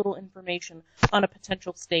very little information on a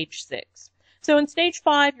potential stage 6. So in stage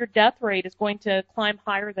 5, your death rate is going to climb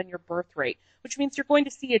higher than your birth rate, which means you're going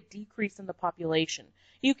to see a decrease in the population.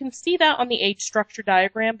 You can see that on the age structure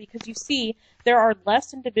diagram because you see there are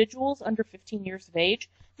less individuals under 15 years of age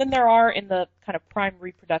than there are in the kind of prime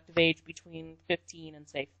reproductive age between 15 and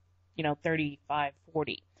say, 35,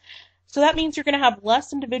 40. So that means you're going to have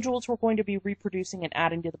less individuals who are going to be reproducing and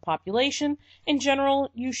adding to the population. In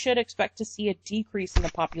general, you should expect to see a decrease in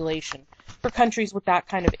the population for countries with that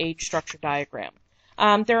kind of age structure diagram.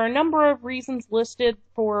 There are a number of reasons listed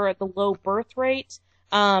for the low birth rate.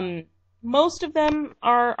 Most of them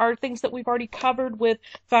are things that we've already covered with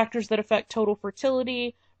factors that affect total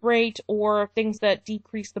fertility rate or things that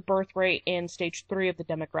decrease the birth rate in stage 3 of the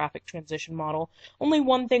demographic transition model. Only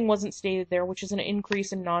one thing wasn't stated there, which is an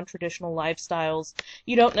increase in non-traditional lifestyles.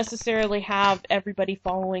 You don't necessarily have everybody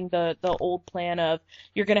following the old plan of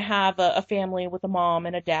you're going to have a family with a mom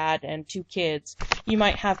and a dad and 2 kids. You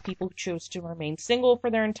might have people who choose to remain single for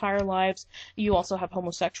their entire lives. You also have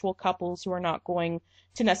homosexual couples who are not going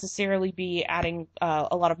to necessarily be adding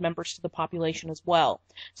a lot of members to the population as well.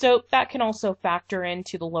 So that can also factor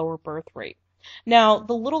into the lower birth rate. Now,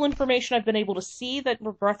 the little information I've been able to see that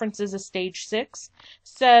references a stage 6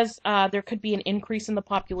 says there could be an increase in the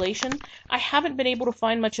population. I haven't been able to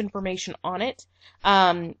find much information on it,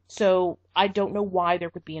 so I don't know why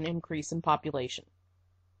there would be an increase in population.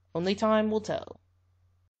 Only time will tell.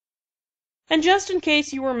 And just in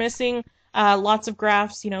case you were missing lots of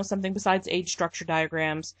graphs, something besides age structure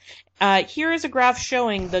diagrams. Here is a graph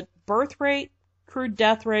showing the birth rate, crude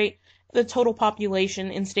death rate, the total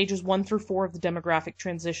population in stages 1 through 4 of the demographic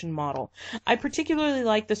transition model. I particularly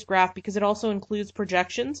like this graph because it also includes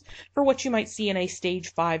projections for what you might see in a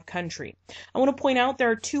stage 5 country. I want to point out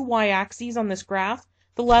there are 2 y-axes on this graph.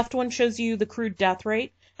 The left one shows you the crude death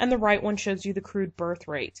rate, and the right one shows you the crude birth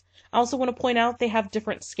rate. I also want to point out they have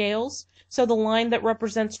different scales. So the line that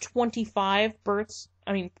represents 25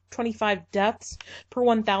 deaths per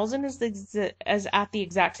 1,000 is at the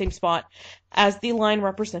exact same spot as the line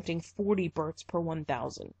representing 40 births per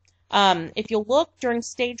 1,000. If you look during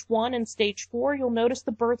stage 1 and stage 4, you'll notice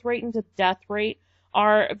the birth rate and the death rate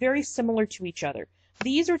are very similar to each other.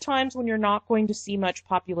 These are times when you're not going to see much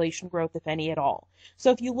population growth, if any at all.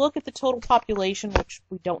 So if you look at the total population, which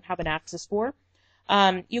we don't have an axis for,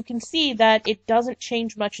 you can see that it doesn't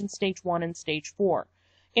change much in stage 1 and stage 4.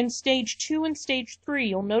 In stage 2 and stage 3,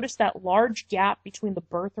 you'll notice that large gap between the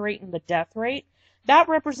birth rate and the death rate. That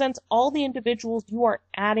represents all the individuals you are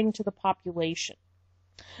adding to the population.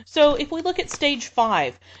 So if we look at stage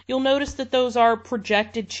 5, you'll notice that those are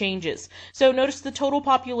projected changes. So notice the total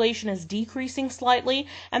population is decreasing slightly,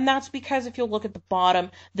 and that's because if you'll look at the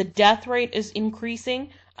bottom, the death rate is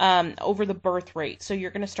increasing over the birth rate. So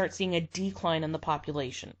you're going to start seeing a decline in the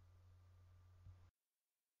population.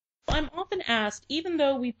 I'm often asked, even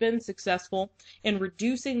though we've been successful in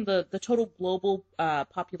reducing the total global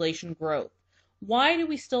population growth, why do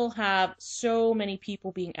we still have so many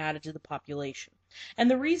people being added to the population? And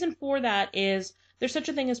the reason for that is there's such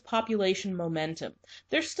a thing as population momentum.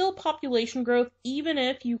 There's still population growth even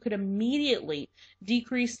if you could immediately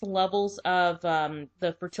decrease the levels of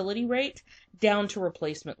the fertility rate down to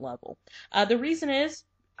replacement level. The reason is,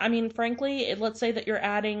 I mean, frankly, let's say that you're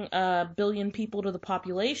adding a billion people to the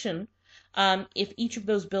population. If each of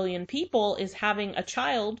those billion people is having a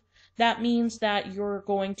child, that means that you're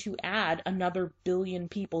going to add another billion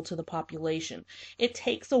people to the population. It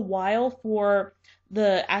takes a while for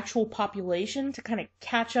the actual population to kind of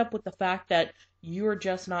catch up with the fact that you're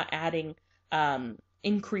just not adding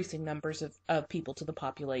increasing numbers of people to the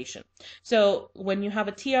population. So when you have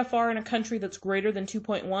a TFR in a country that's greater than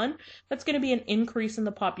 2.1, that's going to be an increase in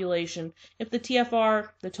the population. If the TFR,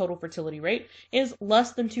 the total fertility rate, is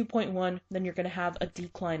less than 2.1, then you're going to have a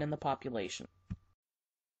decline in the population.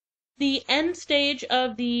 The end stage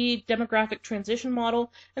of the demographic transition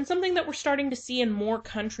model, and something that we're starting to see in more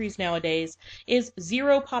countries nowadays, is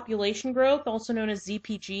zero population growth, also known as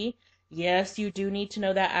ZPG. Yes, you do need to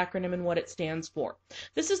know that acronym and what it stands for.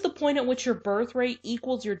 This is the point at which your birth rate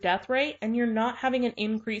equals your death rate, and you're not having an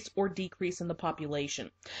increase or decrease in the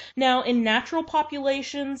population. Now, in natural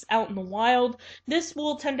populations out in the wild, this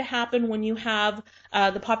will tend to happen when you have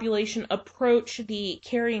the population approach the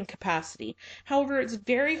carrying capacity. However, it's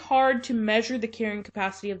very hard to measure the carrying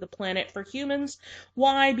capacity of the planet for humans.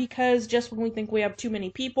 Why? Because just when we think we have too many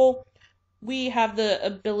people, we have the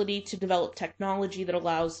ability to develop technology that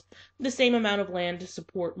allows the same amount of land to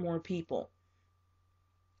support more people.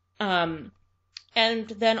 And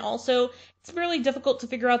then also, it's really difficult to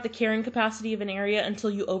figure out the carrying capacity of an area until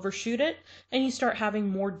you overshoot it and you start having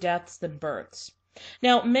more deaths than births.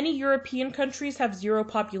 Now, many European countries have zero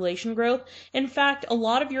population growth. In fact, a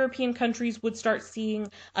lot of European countries would start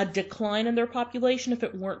seeing a decline in their population if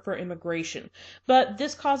it weren't for immigration. But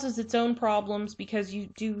this causes its own problems because you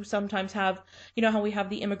do sometimes have, you know how we have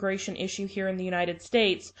the immigration issue here in the United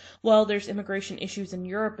States? Well, there's immigration issues in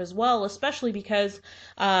Europe as well, especially because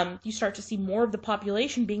you start to see more of the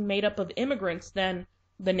population being made up of immigrants than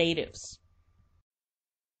the natives.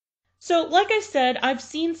 So, like I said, I've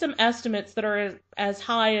seen some estimates that are as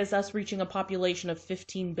high as us reaching a population of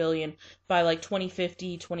 15 billion by like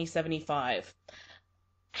 2050, 2075.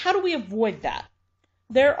 How do we avoid that?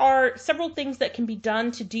 There are several things that can be done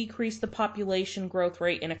to decrease the population growth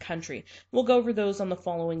rate in a country. We'll go over those on the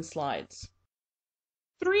following slides.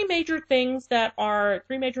 Three major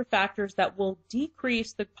factors that will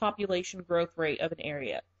decrease the population growth rate of an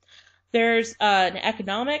area. There's an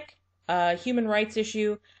economic, human rights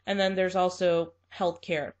issue, and then there's also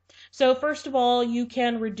healthcare. So first of all, you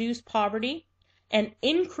can reduce poverty and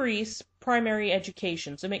increase primary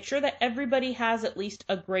education. So make sure that everybody has at least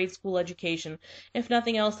a grade school education, if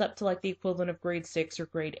nothing else up to like the equivalent of grade 6 or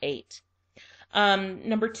grade 8.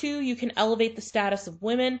 Number two, you can elevate the status of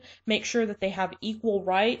women, make sure that they have equal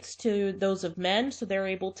rights to those of men, so they're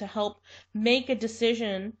able to help make a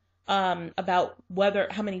decision about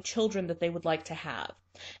how many children that they would like to have.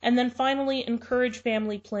 And then finally, encourage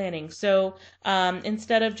family planning. So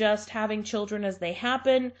instead of just having children as they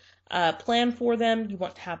happen, plan for them. You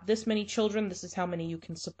want to have this many children. This is how many you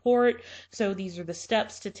can support. So these are the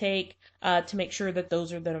steps to take to make sure that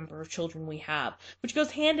those are the number of children we have, which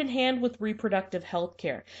goes hand in hand with reproductive health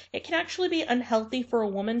care. It can actually be unhealthy for a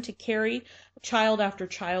woman to carry child after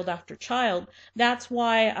child after child. That's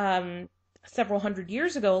why several hundred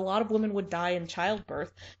years ago, a lot of women would die in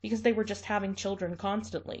childbirth because they were just having children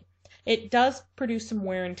constantly. It does produce some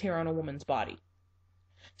wear and tear on a woman's body.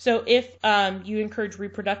 So if you encourage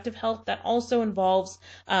reproductive health, that also involves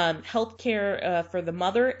health care for the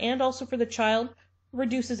mother and also for the child,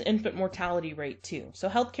 reduces infant mortality rate too. So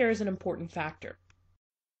healthcare is an important factor.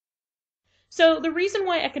 So the reason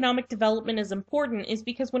why economic development is important is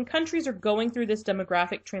because when countries are going through this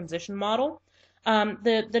demographic transition model,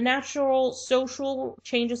 the natural social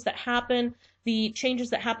changes that happen, the changes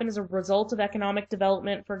that happen as a result of economic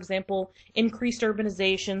development, for example, increased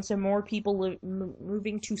urbanization, so more people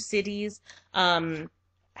moving to cities,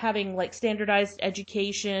 having like standardized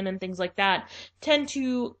education and things like that, tend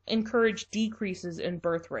to encourage decreases in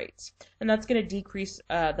birth rates. And that's going to decrease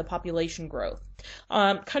the population growth.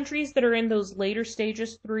 Countries that are in those later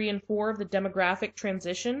stages, 3 and 4 of the demographic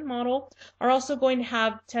transition model, are also going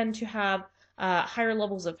to tend to have higher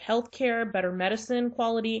levels of health care, better medicine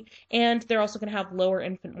quality, and they're also going to have lower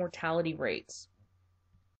infant mortality rates.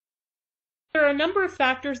 There are a number of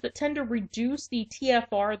factors that tend to reduce the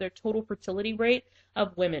TFR, their total fertility rate,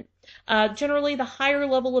 of women. Generally, the higher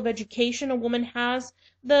level of education a woman has,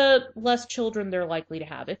 the less children they're likely to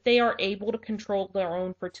have. If they are able to control their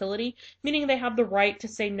own fertility, meaning they have the right to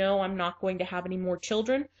say, no, I'm not going to have any more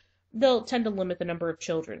children, they'll tend to limit the number of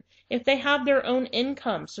children. If they have their own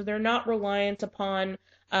income, so they're not reliant upon,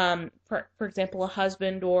 for example, a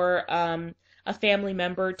husband or a family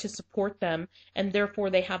member to support them, and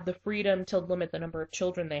therefore they have the freedom to limit the number of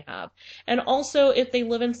children they have. And also if they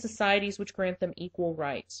live in societies which grant them equal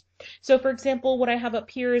rights. So, for example, what I have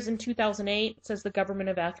up here is in 2008, it says the government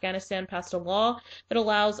of Afghanistan passed a law that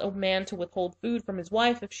allows a man to withhold food from his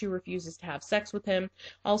wife if she refuses to have sex with him,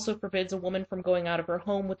 also forbids a woman from going out of her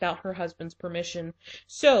home without her husband's permission.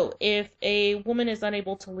 So, if a woman is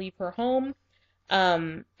unable to leave her home,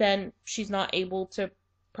 then she's not able to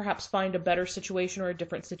perhaps find a better situation or a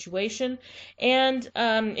different situation. And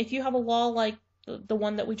if you have a law like the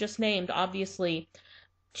one that we just named, obviously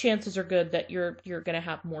chances are good that you're going to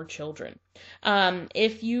have more children.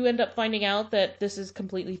 If you end up finding out that this is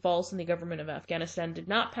completely false and the government of Afghanistan did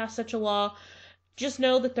not pass such a law, just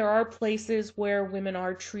know that there are places where women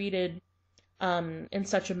are treated in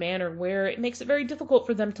such a manner where it makes it very difficult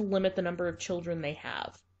for them to limit the number of children they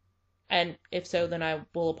have. And if so, then I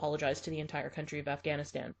will apologize to the entire country of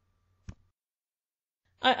Afghanistan.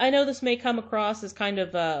 I know this may come across as kind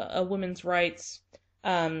of a women's rights,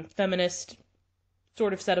 feminist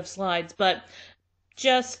sort of set of slides, but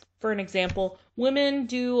just for an example, women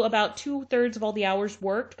do about 2/3 of all the hours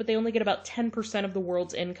worked, but they only get about 10% of the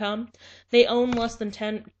world's income. They own less than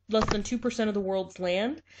 2% of the world's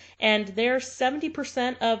land, and they're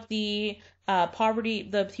 70% of the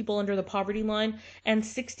the people under the poverty line, and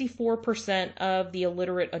 64% of the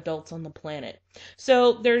illiterate adults on the planet.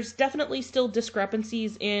 So there's definitely still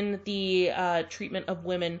discrepancies in the treatment of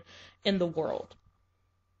women in the world.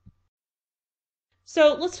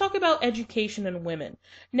 So let's talk about education and women.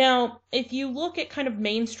 Now, if you look at kind of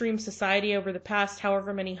mainstream society over the past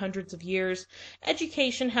however many hundreds of years,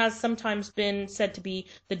 education has sometimes been said to be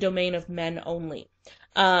the domain of men only.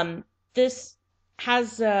 This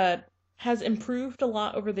has improved a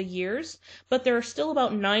lot over the years, but there are still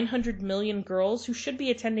about 900 million girls who should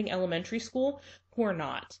be attending elementary school who are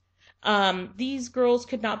not. These girls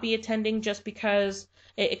could not be attending just because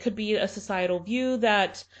it could be a societal view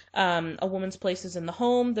that a woman's place is in the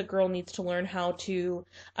home. The girl needs to learn how to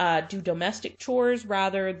do domestic chores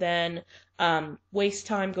rather than waste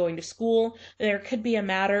time going to school. There could be a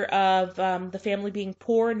matter of the family being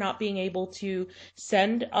poor, not being able to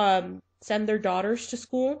send their daughters to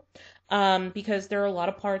school because there are a lot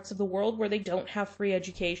of parts of the world where they don't have free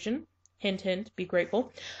education. Hint, hint, be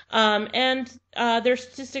grateful. And there are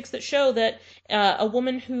statistics that show that a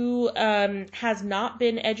woman who has not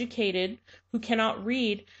been educated, who cannot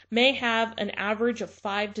read, may have an average of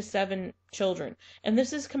 5 to 7 children. And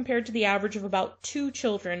this is compared to the average of about 2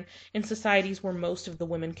 children in societies where most of the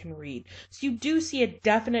women can read. So you do see a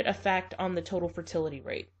definite effect on the total fertility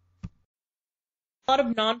rate. A lot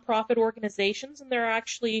of nonprofit organizations, and there are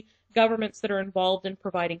actually governments that are involved in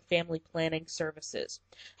providing family planning services.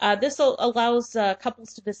 This allows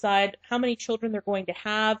couples to decide how many children they're going to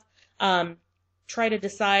have, try to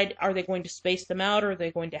decide are they going to space them out or are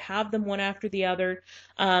they going to have them one after the other,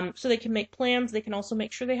 so they can make plans. They can also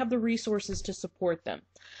make sure they have the resources to support them.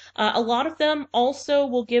 A lot of them also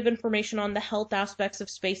will give information on the health aspects of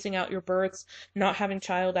spacing out your births, not having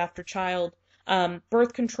child after child,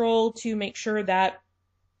 birth control to make sure that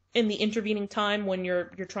in the intervening time when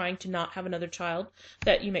you're trying to not have another child,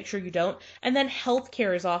 that you make sure you don't. And then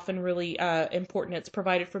healthcare is often really important. It's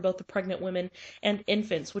provided for both the pregnant women and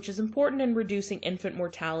infants, which is important in reducing infant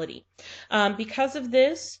mortality. Because of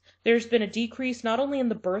this, there's been a decrease not only in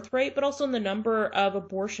the birth rate, but also in the number of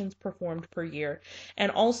abortions performed per year,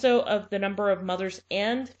 and also of the number of mothers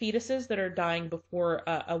and fetuses that are dying before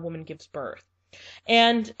a woman gives birth.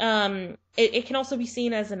 And it can also be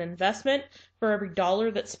seen as an investment. For every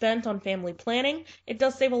dollar that's spent on family planning, it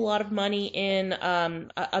does save a lot of money in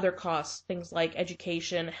other costs, things like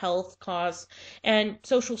education, health costs, and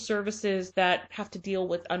social services that have to deal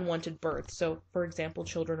with unwanted births. So, for example,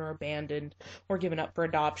 children are abandoned or given up for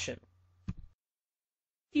adoption.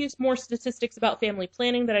 Use more statistics about family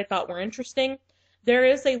planning that I thought were interesting. There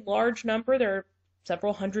is a large number, there are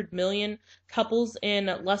several 100 million couples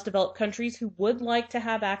in less developed countries who would like to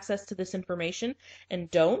have access to this information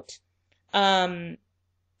and don't. And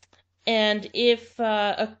if,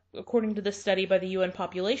 according to this study by the UN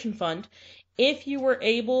Population Fund, if you were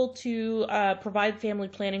able to provide family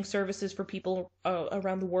planning services for people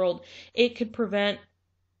around the world, it could prevent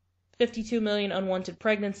 52 million unwanted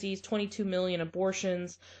pregnancies, 22 million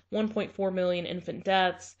abortions, 1.4 million infant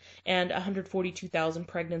deaths, and 142,000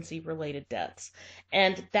 pregnancy-related deaths.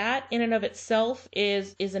 And that in and of itself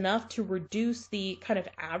is enough to reduce the kind of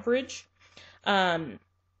average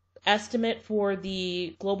estimate for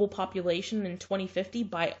the global population in 2050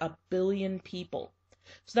 by 1 billion people.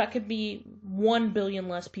 So that could be 1 billion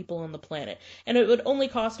less people on the planet. And it would only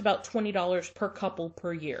cost about $20 per couple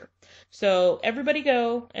per year. So everybody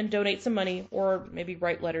go and donate some money, or maybe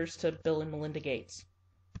write letters to Bill and Melinda Gates.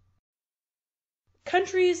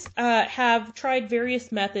 Countries have tried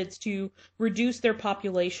various methods to reduce their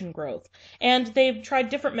population growth, and they've tried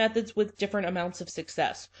different methods with different amounts of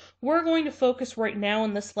success. We're going to focus right now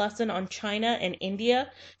in this lesson on China and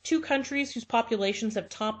India, two countries whose populations have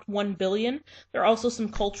topped 1 billion. There are also some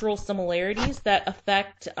cultural similarities that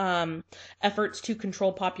affect efforts to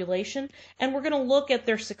control population, and we're going to look at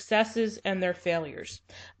their successes and their failures.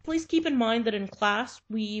 Please keep in mind that in class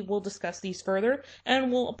we will discuss these further,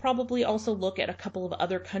 and we'll probably also look at a couple of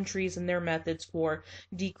other countries and their methods for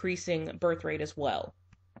decreasing birth rate as well.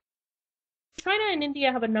 China and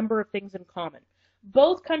India have a number of things in common.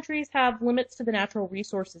 Both countries have limits to the natural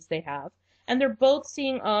resources they have, and they're both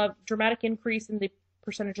seeing a dramatic increase in the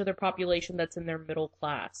percentage of their population that's in their middle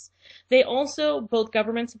class. Both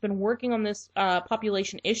governments have been working on this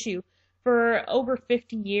population issue for over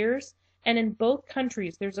 50 years, and in both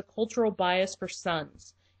countries there's a cultural bias for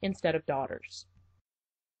sons instead of daughters.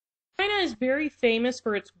 China is very famous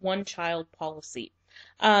for its one-child policy.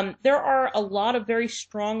 There are a lot of very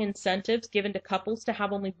strong incentives given to couples to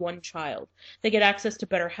have only one child. They get access to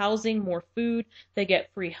better housing, more food, they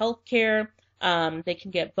get free health care, they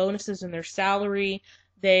can get bonuses in their salary.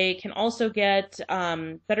 They can also get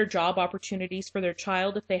better job opportunities for their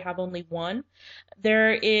child if they have only one.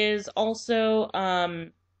 There is also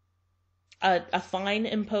a fine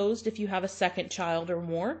imposed if you have a second child or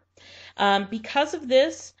more. Because of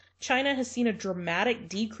this, China has seen a dramatic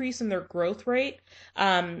decrease in their growth rate.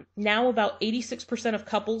 Now about 86% of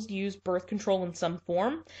couples use birth control in some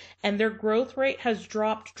form, and their growth rate has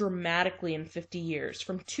dropped dramatically in 50 years,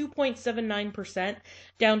 from 2.79%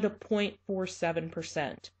 down to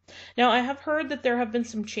 0.47%. Now, I have heard that there have been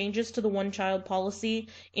some changes to the one-child policy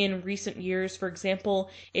in recent years. For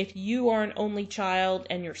example, if you are an only child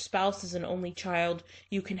and your spouse is an only child,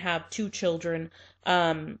 you can have 2 children.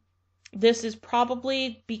 This is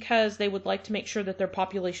probably because they would like to make sure that their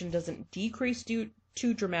population doesn't decrease too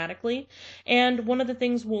dramatically. And one of the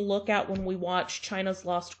things we'll look at when we watch China's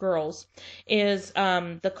Lost Girls is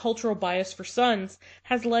the cultural bias for sons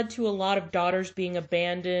has led to a lot of daughters being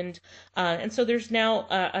abandoned. And so there's now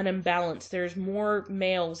an imbalance. There's more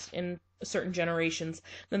males in certain generations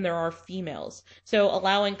than there are females. So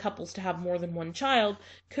allowing couples to have more than one child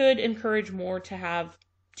could encourage more to have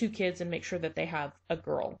 2 kids and make sure that they have a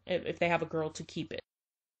girl, if they have a girl, to keep it.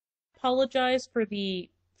 I apologize for the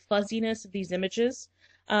fuzziness of these images.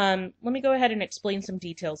 Let me go ahead and explain some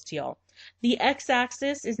details to y'all. The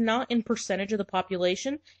x-axis is not in percentage of the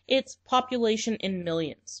population, it's population in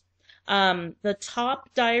millions. The top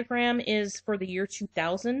diagram is for the year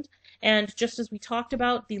 2000, and just as we talked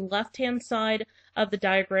about, the left-hand side of the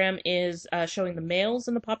diagram is showing the males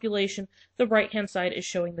in the population, the right-hand side is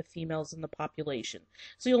showing the females in the population.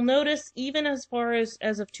 So you'll notice, even as far as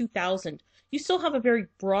of 2000, you still have a very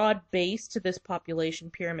broad base to this population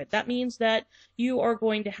pyramid. That means that you are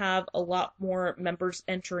going to have a lot more members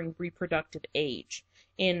entering reproductive age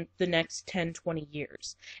in the next 10-20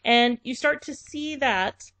 years. And you start to see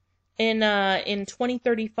that in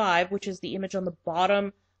 2035, which is the image on the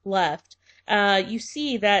bottom left, you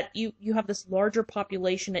see that you have this larger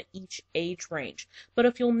population at each age range. But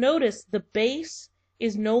if you'll notice, the base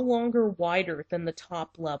is no longer wider than the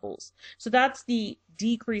top levels. So that's the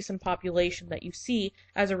decrease in population that you see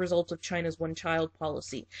as a result of China's one-child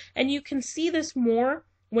policy. And you can see this more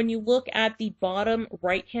when you look at the bottom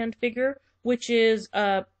right-hand figure, which is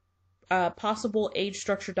a possible age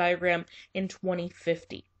structure diagram in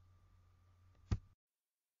 2050.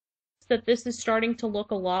 That this is starting to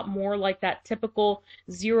look a lot more like that typical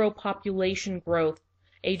zero population growth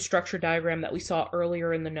age structure diagram that we saw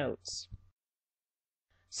earlier in the notes.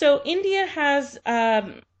 So India has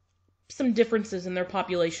some differences in their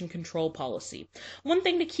population control policy. One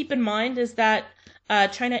thing to keep in mind is that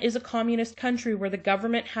China is a communist country where the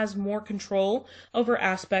government has more control over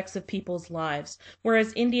aspects of people's lives,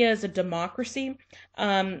 whereas India is a democracy,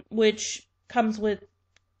 which comes with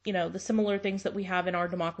the similar things that we have in our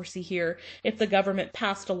democracy here. If the government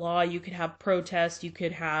passed a law, you could have protests, you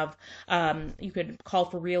could call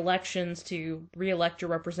for re-elections to re-elect your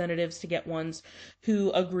representatives to get ones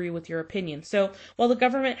who agree with your opinion. So while the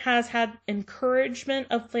government has had encouragement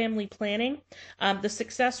of family planning, the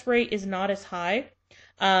success rate is not as high.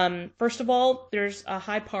 First of all, there's a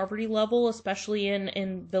high poverty level, especially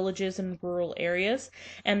in villages and rural areas,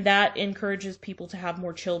 and that encourages people to have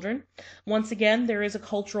more children. Once again, there is a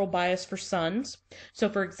cultural bias for sons. So,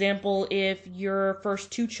 for example, if your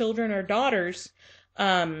first two children are daughters,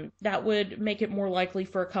 that would make it more likely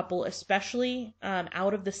for a couple, especially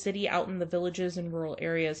out of the city, out in the villages and rural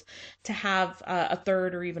areas, to have a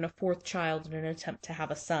third or even a fourth child in an attempt to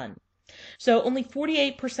have a son. So only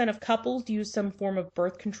 48% of couples use some form of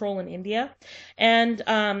birth control in India, and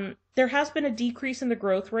there has been a decrease in the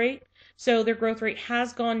growth rate. So their growth rate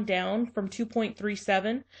has gone down from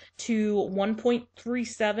 2.37 to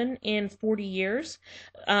 1.37 in 40 years.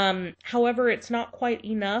 However, it's not quite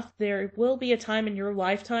enough. There will be a time in your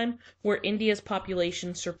lifetime where India's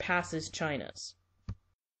population surpasses China's.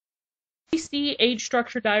 We see age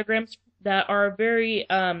structure diagrams that are very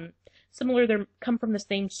similar. They come from the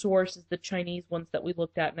same source as the Chinese ones that we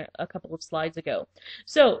looked at in a couple of slides ago.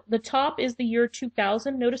 So the top is the year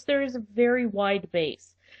 2000. Notice there is a very wide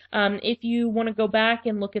base. If you want to go back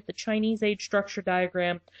and look at the Chinese age structure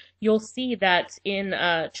diagram, you'll see that in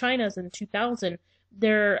China's in 2000,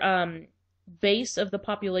 their base of the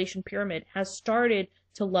population pyramid has started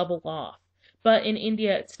to level off. But in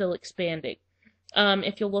India, it's still expanding.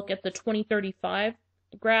 If you look at the 2035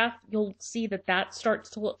 graph, you'll see that that starts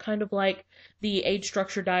to look kind of like the age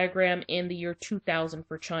structure diagram in the year 2000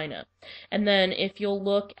 for China. And then if you'll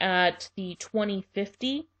look at the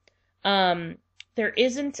 2050, there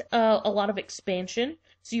isn't a lot of expansion,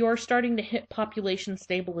 so you are starting to hit population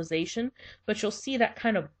stabilization, but you'll see that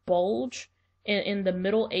kind of bulge in the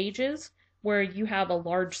Middle Ages where you have a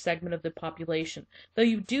large segment of the population. Though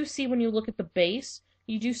you do see when you look at the base,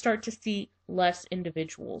 you do start to see less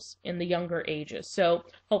individuals in the younger ages. So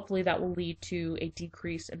hopefully that will lead to a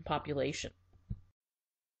decrease in population.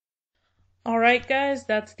 All right, guys,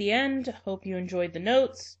 that's the end. Hope you enjoyed the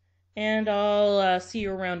notes, and I'll see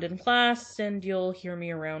you around in class, and you'll hear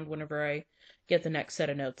me around whenever I get the next set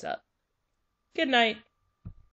of notes up. Good night.